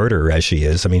being a murderer as she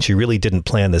is, I mean, she really didn't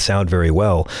plan this out very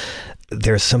well.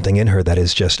 There's something in her that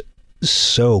is just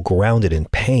so grounded in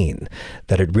pain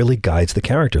that it really guides the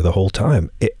character the whole time.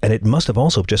 And it must have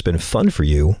also just been fun for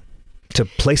you to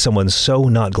play someone so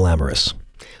not glamorous.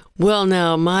 Well,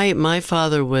 now, my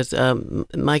father was,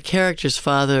 my character's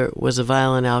father was a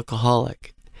violent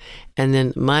alcoholic. And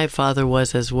then my father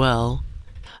was as well.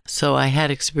 So I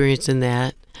had experience in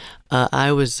that.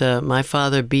 My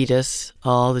father beat us,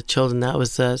 all the children. That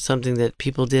was something that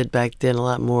people did back then a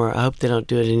lot more. I hope they don't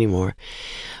do it anymore.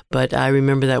 But I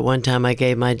remember that one time I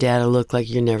gave my dad a look like,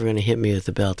 you're never going to hit me with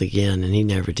the belt again, and he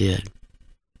never did.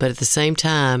 But at the same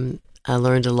time, I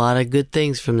learned a lot of good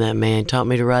things from that man. He taught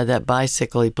me to ride that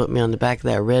bicycle. He put me on the back of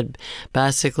that red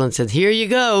bicycle and said, here you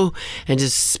go, and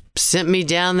just sent me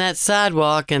down that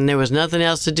sidewalk, and there was nothing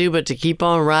else to do but to keep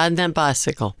on riding that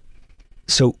bicycle.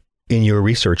 So in your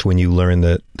research, when you learned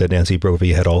that Nancy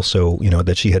Brovey had also,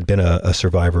 that she had been a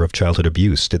survivor of childhood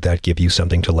abuse, did that give you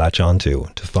something to latch onto,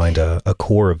 to find a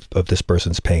core of this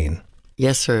person's pain?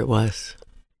 Yes, sir, it was.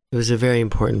 It was a very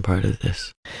important part of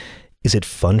this. Is it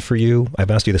fun for you? I've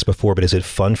asked you this before, but is it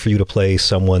fun for you to play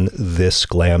someone this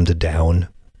glammed down,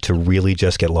 to really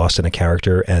just get lost in a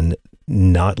character and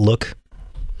not look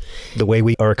the way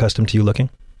we are accustomed to you looking?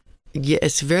 Yeah,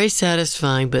 it's very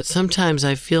satisfying, but sometimes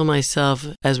I feel myself,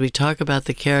 as we talk about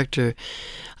the character,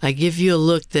 I give you a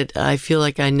look that I feel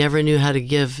like I never knew how to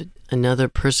give another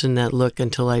person that look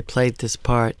until I played this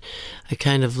part. A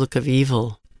kind of look of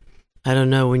evil. I don't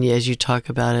know, as you talk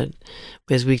about it,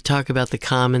 as we talk about the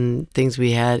common things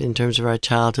we had in terms of our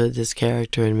childhood, this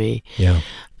character and me. Yeah.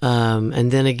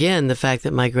 And then again, the fact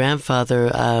that my grandfather,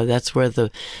 that's where the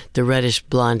reddish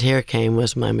blonde hair came,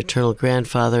 was my maternal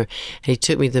grandfather. And he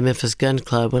took me to the Memphis Gun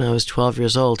Club when I was 12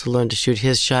 years old to learn to shoot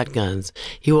his shotguns.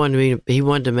 He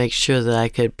wanted to make sure that I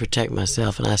could protect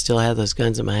myself, and I still have those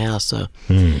guns in my house. So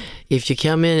if you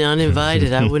come in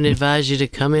uninvited, I wouldn't advise you to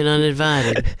come in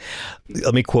uninvited.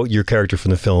 Let me quote your character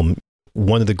from the film.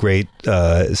 One of the great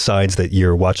signs that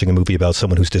you're watching a movie about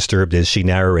someone who's disturbed is she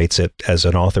narrates it as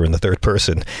an author in the third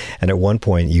person. And at one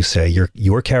point you say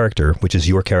your character, which is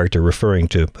your character referring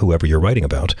to whoever you're writing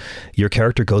about, your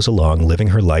character goes along living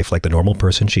her life like the normal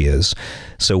person she is.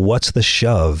 So what's the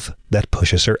shove that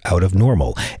pushes her out of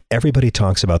normal? Everybody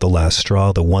talks about the last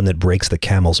straw, the one that breaks the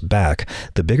camel's back.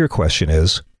 The bigger question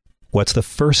is, What's the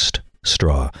first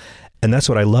straw? And that's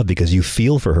what I love, because you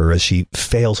feel for her as she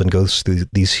fails and goes through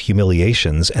these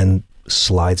humiliations and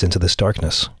slides into this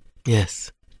darkness.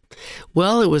 Yes.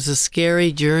 Well, it was a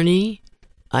scary journey.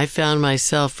 I found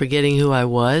myself forgetting who I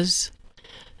was,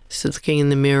 looking in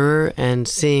the mirror and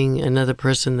seeing another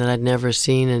person that I'd never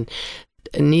seen.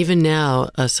 And even now,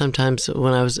 sometimes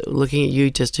when I was looking at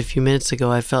you just a few minutes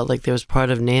ago, I felt like there was part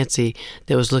of Nancy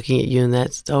that was looking at you, and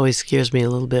that always scares me a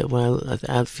little bit when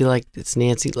I feel like it's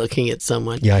Nancy looking at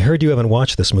someone. Yeah, I heard you haven't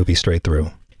watched this movie straight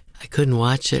through. I couldn't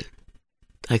watch it.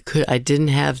 I didn't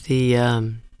have the,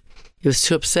 it was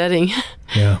too upsetting.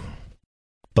 Yeah.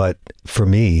 But for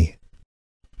me,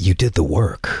 you did the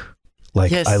work.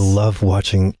 Like, yes. I love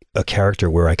watching a character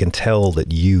where I can tell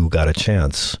that you got a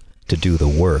chance to do the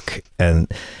work. And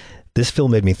this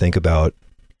film made me think about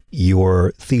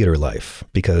your theater life,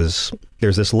 because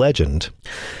there's this legend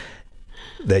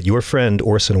that your friend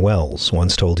Orson Welles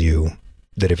once told you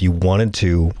that if you wanted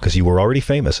to, because you were already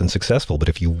famous and successful, but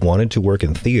if you wanted to work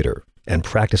in theater and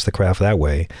practice the craft that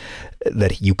way,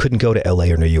 that you couldn't go to LA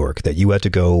or New York, that you had to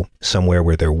go somewhere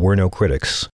where there were no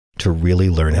critics to really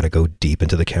learn how to go deep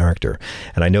into the character.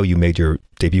 And I know you made your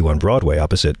debut on Broadway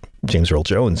opposite James Earl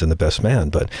Jones in The Best Man,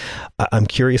 but I'm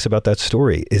curious about that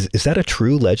story. Is that a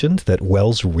true legend, that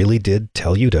Welles really did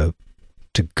tell you to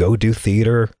go do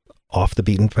theater off the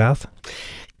beaten path?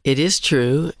 It is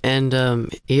true.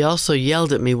 And he also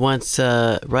yelled at me once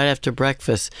right after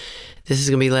breakfast. This is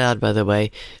going to be loud, by the way.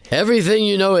 "Everything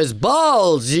you know is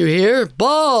balls, you hear?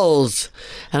 Balls!"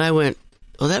 And I went,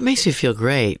 well, that makes me feel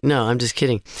great. No, I'm just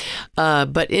kidding.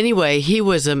 But anyway, he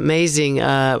was amazing.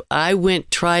 I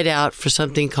tried out for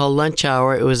something called Lunch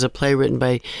Hour. It was a play written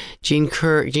by Gene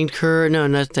Kerr. No,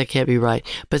 that can't be right.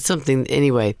 But something,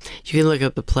 anyway, you can look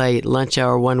up the play, Lunch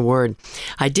Hour, one word.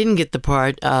 I didn't get the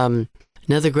part.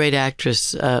 Another great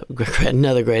actress, like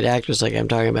I'm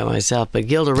talking about myself, but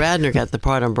Gilda Radner got the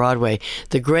part on Broadway.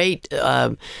 The great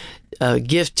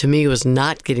gift to me was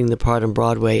not getting the part on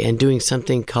Broadway and doing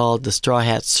something called the Straw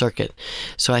Hat Circuit.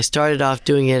 So I started off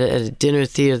doing it at a dinner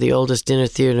theater, the oldest dinner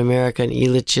theater in America, in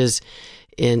Elitch's.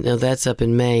 That's up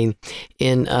in Maine,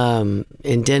 in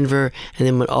Denver, and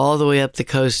then went all the way up the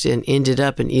coast and ended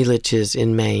up in Elitch's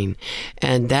in Maine.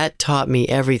 And that taught me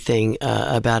everything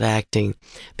about acting,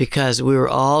 because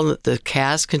the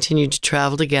cast continued to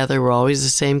travel together. We're always the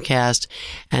same cast.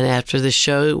 And after the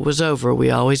show was over,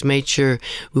 we always made sure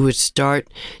we would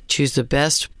choose the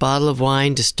best bottle of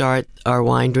wine to start our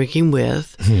wine drinking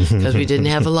with, because we didn't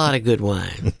have a lot of good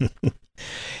wine.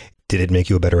 Did it make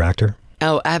you a better actor?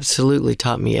 Oh, absolutely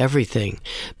taught me everything,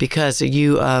 because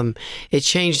it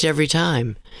changed every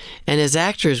time. And as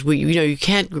actors, you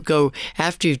can't go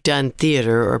after you've done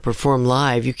theater or perform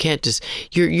live. You can't just,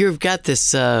 you've got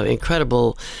this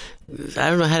incredible, I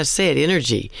don't know how to say it,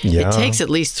 energy. Yeah. It takes at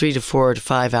least 3 to 4 to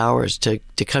 5 hours to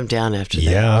come down after that.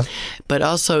 Yeah. But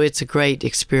also it's a great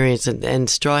experience. And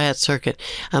Straw Hat Circuit,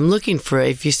 I'm looking for,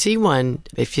 if you see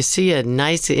a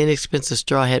nice, inexpensive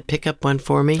straw hat, pick up one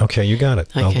for me. Okay, you got it.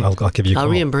 Okay. I'll give you a call. I'll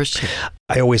reimburse you.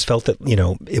 I always felt that,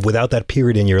 without that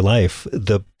period in your life,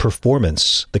 the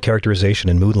performance, the characterization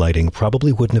and moonlighting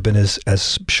probably wouldn't have been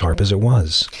as sharp as it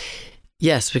was.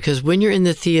 Yes, because when you're in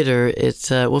the theater, it's,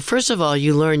 first of all,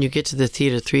 you get to the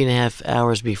theater 3.5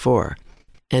 hours before.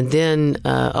 And then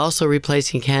also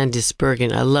replacing Candice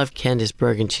Bergen. I love Candice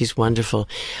Bergen. She's wonderful.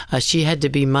 She had to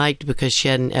be mic'd because she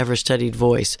hadn't ever studied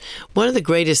voice. One of the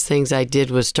greatest things I did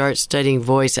was start studying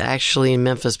voice actually in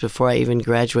Memphis before I even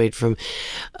graduated from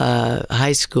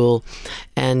high school.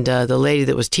 And the lady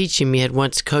that was teaching me had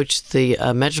once coached the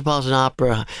Metropolitan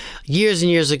Opera years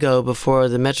and years ago, before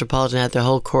the Metropolitan had their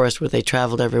whole chorus where they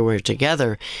traveled everywhere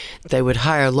together. They would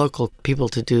hire local people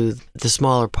to do the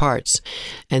smaller parts.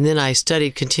 And then I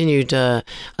continued.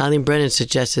 Eileen Brennan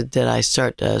suggested that I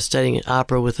start studying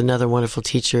opera with another wonderful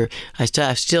teacher. I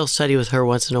still study with her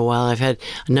once in a while. I've had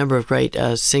a number of great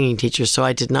singing teachers, so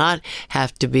I did not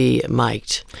have to be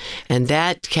mic'd. And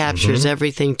that captures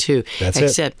everything too.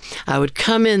 Except I would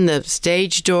come in the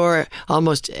stage door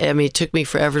it took me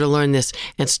forever to learn this,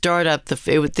 and start up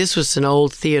this was an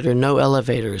old theater, no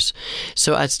elevators.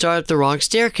 So I'd start up the wrong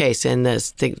staircase, and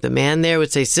the man there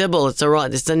would say, "Cybill,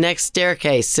 it's the next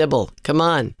staircase, Cybill, come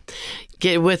on,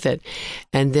 get with it."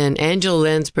 And then Angela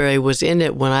Lansbury was in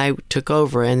it when I took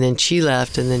over, and then she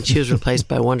left, and then she was replaced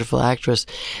by a wonderful actress.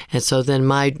 And so then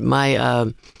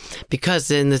because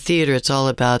in the theater it's all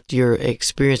about your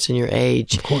experience and your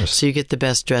age, of course, so you get the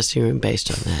best dressing room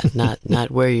based on that,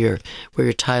 not where your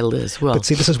title is. Well, but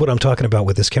see, this is what I'm talking about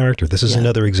with this character. This is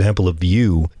another example of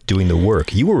you doing the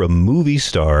work. You were a movie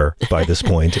star by this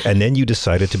point, and then you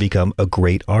decided to become a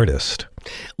great artist.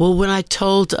 Well, when I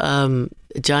told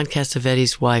John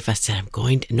Cassavetes' wife, I said,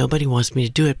 nobody wants me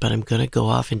to do it, but I'm going to go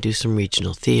off and do some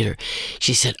regional theater.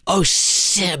 She said, "Oh,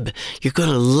 Cyb, you're going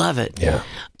to love it." Yeah.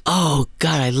 Oh,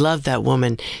 God, I love that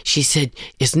woman. She said,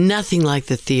 "It's nothing like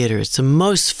the theater. It's the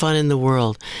most fun in the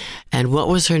world." And what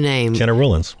was her name? Jenna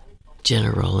Rollins.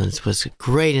 Jenna Rollins was a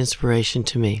great inspiration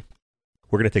to me.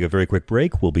 We're going to take a very quick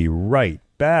break. We'll be right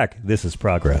back. This is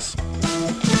Progress.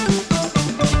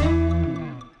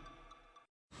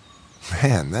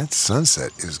 Man, that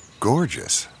sunset is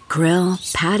gorgeous. Grill,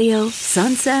 patio,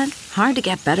 sunset. Hard to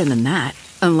get better than that.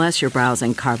 Unless you're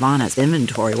browsing Carvana's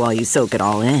inventory while you soak it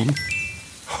all in.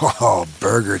 Oh,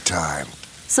 burger time.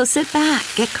 So sit back,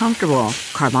 get comfortable.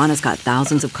 Carvana's got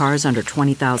thousands of cars under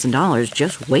 $20,000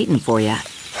 just waiting for you.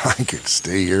 I could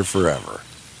stay here forever.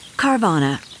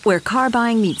 Carvana, where car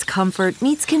buying meets comfort,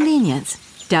 meets convenience.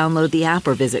 Download the app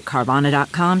or visit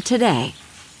Carvana.com today.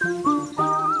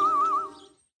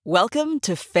 Welcome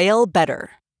to Fail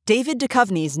Better, David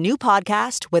Duchovny's new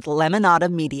podcast with Lemonada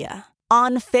Media.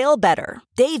 On Fail Better,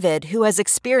 David, who has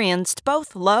experienced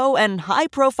both low and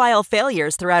high-profile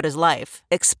failures throughout his life,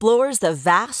 explores the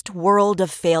vast world of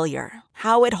failure,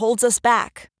 how it holds us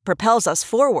back, propels us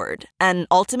forward, and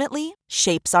ultimately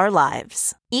shapes our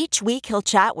lives. Each week he'll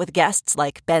chat with guests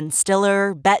like Ben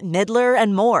Stiller, Bette Midler,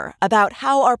 and more about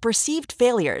how our perceived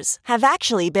failures have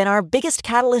actually been our biggest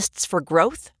catalysts for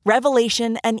growth,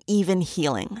 revelation, and even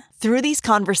healing. Through these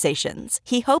conversations,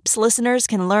 he hopes listeners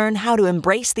can learn how to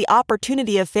embrace the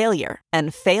opportunity of failure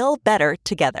and fail better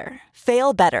together.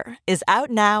 Fail Better is out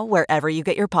now wherever you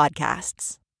get your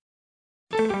podcasts.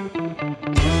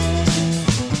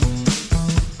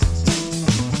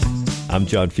 I'm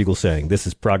John Fugelsang. This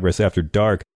is Progress After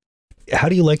Dark. How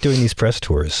do you like doing these press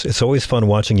tours? It's always fun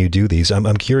watching you do these.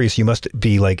 I'm curious. You must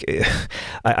be like,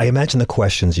 I imagine the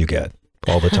questions you get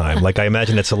all the time. Like, I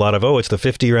imagine it's a lot of, it's the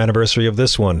 50-year anniversary of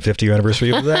this one, 50-year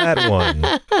anniversary of that one.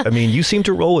 I mean, you seem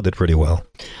to roll with it pretty well.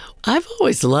 I've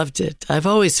always loved it. I've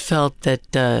always felt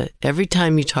that every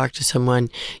time you talk to someone,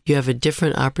 you have a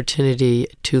different opportunity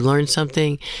to learn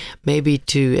something, maybe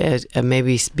to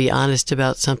maybe be honest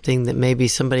about something that maybe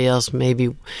somebody else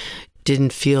maybe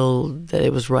didn't feel that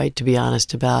it was right to be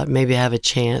honest about, maybe have a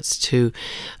chance to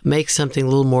make something a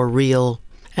little more real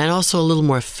and also a little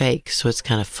more fake, so it's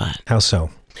kind of fun. How so?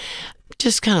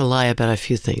 Just kind of lie about a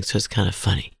few things, so it's kind of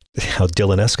funny. How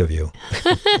Dylan-esque of you.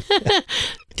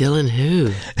 Dylan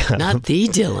who? Not the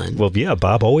Dylan. Well, yeah,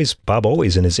 Bob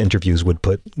always in his interviews would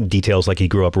put details like he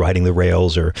grew up riding the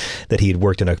rails or that he had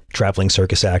worked in a traveling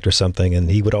circus act or something, and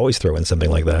he would always throw in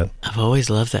something like that. I've always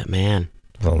loved that man.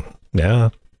 Well, yeah.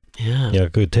 Yeah. Yeah,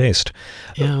 good taste.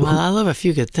 Yeah, well, I love a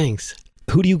few good things.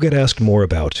 Who do you get asked more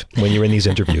about when you're in these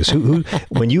interviews? Who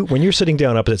when you're sitting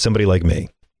down opposite somebody like me,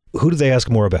 who do they ask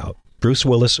more about? Bruce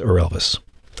Willis or Elvis?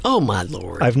 Oh, my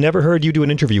Lord. I've never heard you do an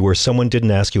interview where someone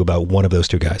didn't ask you about one of those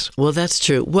two guys. Well, that's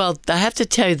true. Well, I have to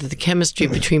tell you that the chemistry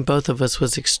between both of us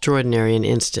was extraordinary and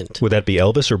instant. Would that be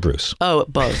Elvis or Bruce? Oh,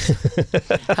 both.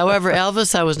 However,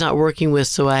 Elvis I was not working with,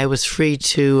 so I was free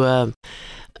to...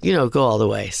 go all the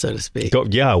way, so to speak.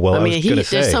 Yeah, well, I was going to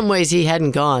say. There's some ways he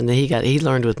hadn't gone that he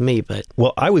learned with me, but...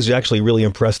 Well, I was actually really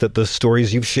impressed at the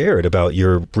stories you've shared about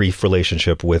your brief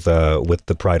relationship with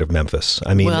the Pride of Memphis.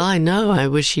 I mean... Well, I know. I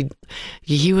wish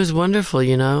he was wonderful,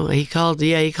 you know. He called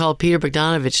Peter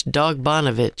Bogdanovich Dog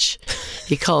Bonovich.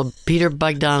 He called Peter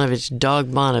Bogdanovich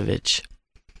Dog Bonovich.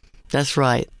 That's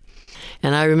right.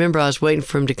 And I remember I was waiting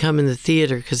for him to come in the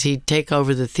theater because he'd take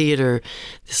over the theater,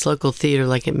 this local theater,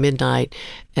 like at midnight,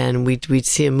 and we'd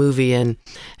see a movie. And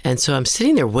so I'm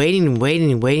sitting there waiting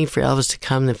for Elvis to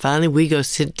come. And finally we go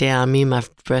sit down, me and my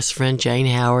best friend Jane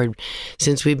Howard,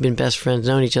 since we've been best friends,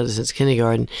 known each other since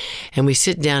kindergarten. And we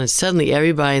sit down and suddenly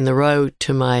everybody in the row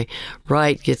to my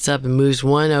right gets up and moves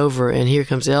one over. And here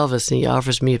comes Elvis and he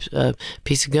offers me a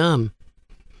piece of gum.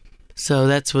 So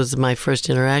that was my first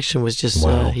interaction, was just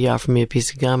he offered me a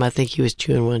piece of gum. I think he was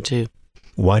chewing one too.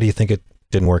 Why do you think it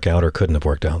didn't work out or couldn't have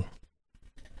worked out?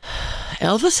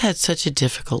 Elvis had such a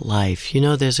difficult life. You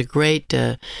know, there's a great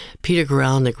Peter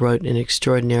Guralnick wrote an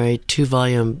extraordinary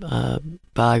 2-volume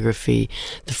biography.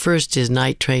 The first is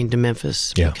Night Train to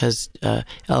Memphis, because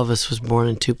Elvis was born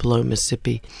in Tupelo,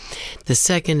 Mississippi. The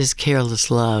second is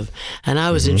Careless Love. And I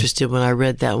was interested when I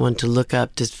read that one to look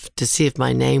up to see if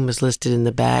my name was listed in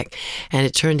the back. And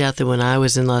it turned out that when I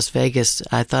was in Las Vegas,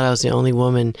 I thought I was the only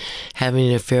woman having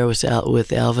an affair with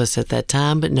Elvis at that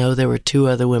time. But no, there were 2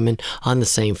 other women on the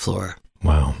same floor.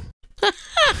 Wow.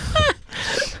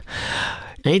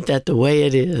 Ain't that the way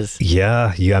it is?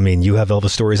 Yeah. I mean, you have Elvis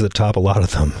stories at the top, a lot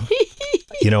of them.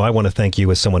 You know, I want to thank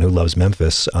you as someone who loves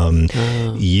Memphis.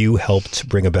 You helped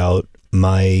bring about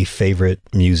my favorite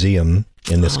museum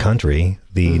in this country,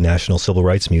 the National Civil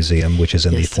Rights Museum, which is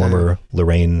in the former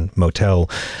Lorraine Motel.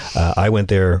 I went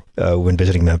there when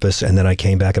visiting Memphis, and then I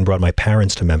came back and brought my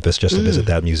parents to Memphis just to visit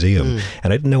that museum.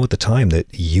 And I didn't know at the time that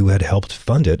you had helped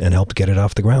fund it and helped get it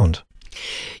off the ground.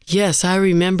 Yes, I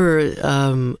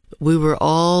remember we were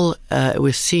all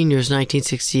with seniors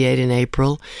 1968 in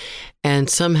April,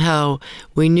 and somehow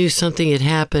we knew something had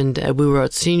happened.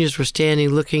 Seniors were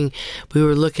standing we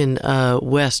were looking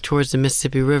west towards the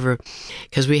Mississippi River,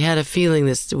 because we had a feeling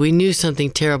that we knew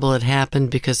something terrible had happened,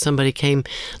 because somebody came,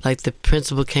 like the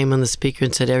principal came on the speaker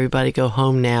and said, "Everybody go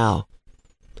home now."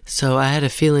 So I had a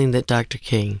feeling that Dr.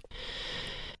 King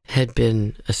had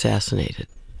been assassinated.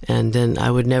 And then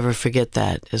I would never forget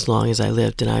that as long as I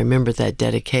lived. And I remember that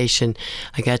dedication.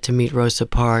 I got to meet Rosa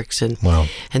Parks. And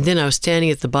then I was standing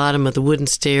at the bottom of the wooden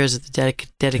stairs at the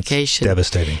dedication. It's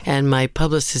devastating. And my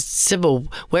publicist, Cybill,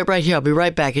 wait right here, I'll be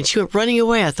right back. And she went running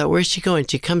away. I thought, where's she going?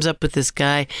 She comes up with this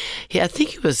guy. I think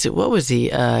he was, what was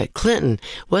he? Clinton.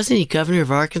 Wasn't he governor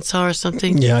of Arkansas or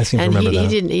something? Yeah, I seem to remember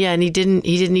that. And he didn't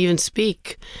even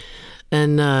speak.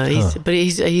 And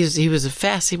he was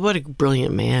what a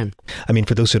brilliant man. I mean,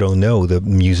 for those who don't know, the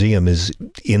museum is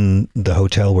in the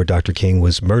hotel where Dr. King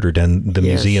was murdered, and the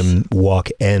museum walk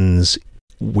ends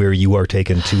where you are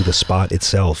taken to the spot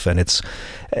itself. And it's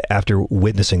after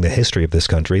witnessing the history of this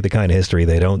country, the kind of history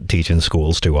they don't teach in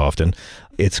schools too often.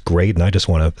 It's great, and I just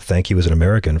want to thank you as an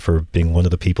American for being one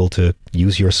of the people to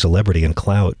use your celebrity and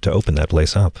clout to open that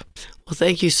place up. Well,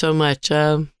 thank you so much.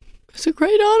 It's a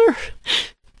great honor.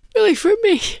 Really, for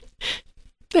me.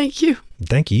 Thank you.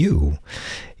 Thank you.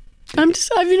 You know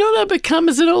what I've become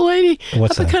as an old lady?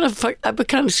 What's that? I've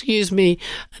become, excuse me,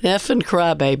 an effing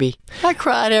crybaby. I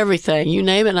cry at everything. You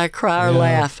name it, and I cry or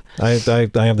laugh. I have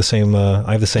the same.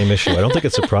 I have the same issue. I don't think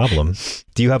it's a problem.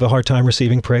 Do you have a hard time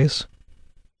receiving praise?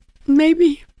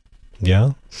 Maybe.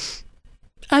 Yeah.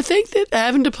 I think that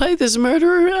having to play this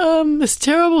murderer, this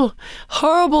terrible,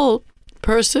 horrible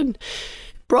person,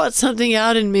 brought something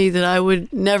out in me that I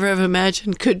would never have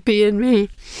imagined could be in me.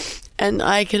 And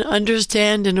I can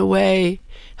understand in a way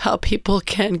how people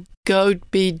can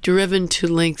be driven to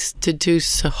lengths to do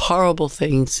so horrible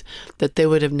things that they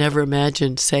would have never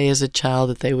imagined, say, as a child,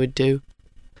 that they would do.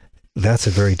 That's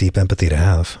a very deep empathy to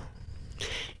have.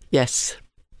 Yes.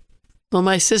 Well,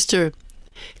 my sister,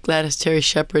 Gladys Terry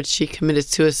Shepard, she committed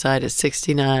suicide at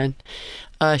 69.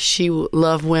 She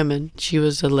loved women. She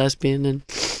was a lesbian,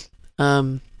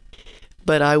 and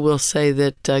but I will say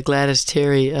that Gladys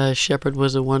Terry Shepard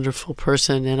was a wonderful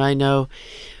person. And I know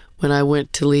when I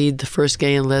went to lead the first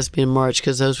Gay and Lesbian March,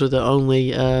 because those were the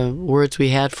only words we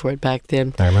had for it back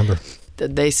then. I remember.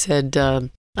 They said,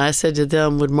 I said to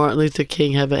them, would Martin Luther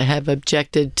King have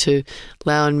objected to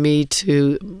allowing me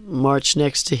to march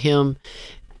next to him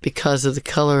because of the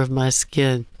color of my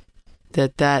skin?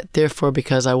 Therefore,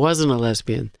 because I wasn't a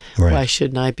lesbian, why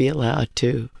shouldn't I be allowed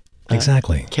to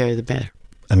exactly carry the banner?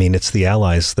 I mean, it's the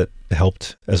allies that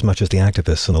helped as much as the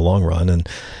activists in the long run. And,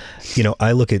 you know,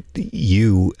 I look at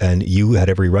you, and you had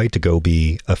every right to go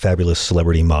be a fabulous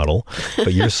celebrity model,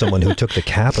 but you're someone who took the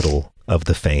capital of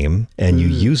the fame and you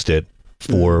used it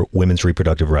for women's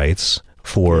reproductive rights,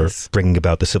 for bringing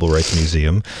about the Civil Rights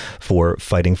Museum, for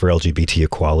fighting for LGBT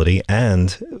equality,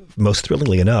 and most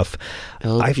thrillingly enough,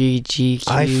 I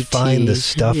find the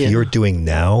stuff you're doing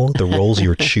now, the roles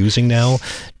you're choosing now,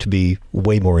 to be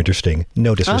way more interesting.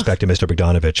 No disrespect to Mr.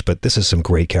 Bogdanovich, but this is some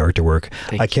great character work.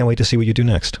 I can't wait to see what you do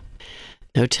next.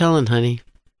 No telling, honey.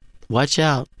 Watch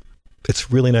out.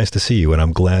 It's really nice to see you, and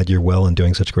I'm glad you're well and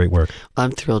doing such great work. I'm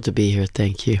thrilled to be here.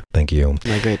 Thank you. Thank you.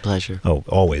 My great pleasure. Oh,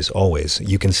 always, always.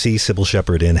 You can see Cybill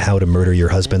Shepherd in How to Murder Your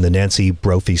Husband, the Nancy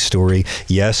Brophy story.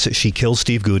 Yes, she kills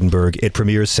Steve Guttenberg. It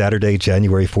premieres Saturday,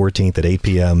 January 14th at 8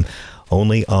 p.m.,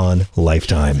 only on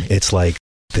Lifetime. It's like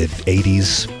the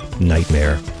 80s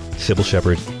nightmare. Cybill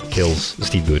Shepherd kills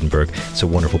Steve Guttenberg. It's a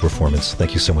wonderful performance.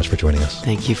 Thank you so much for joining us.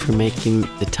 Thank you for making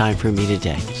the time for me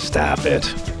today. Stop it.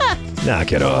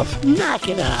 Knock it off. Knock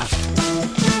it off.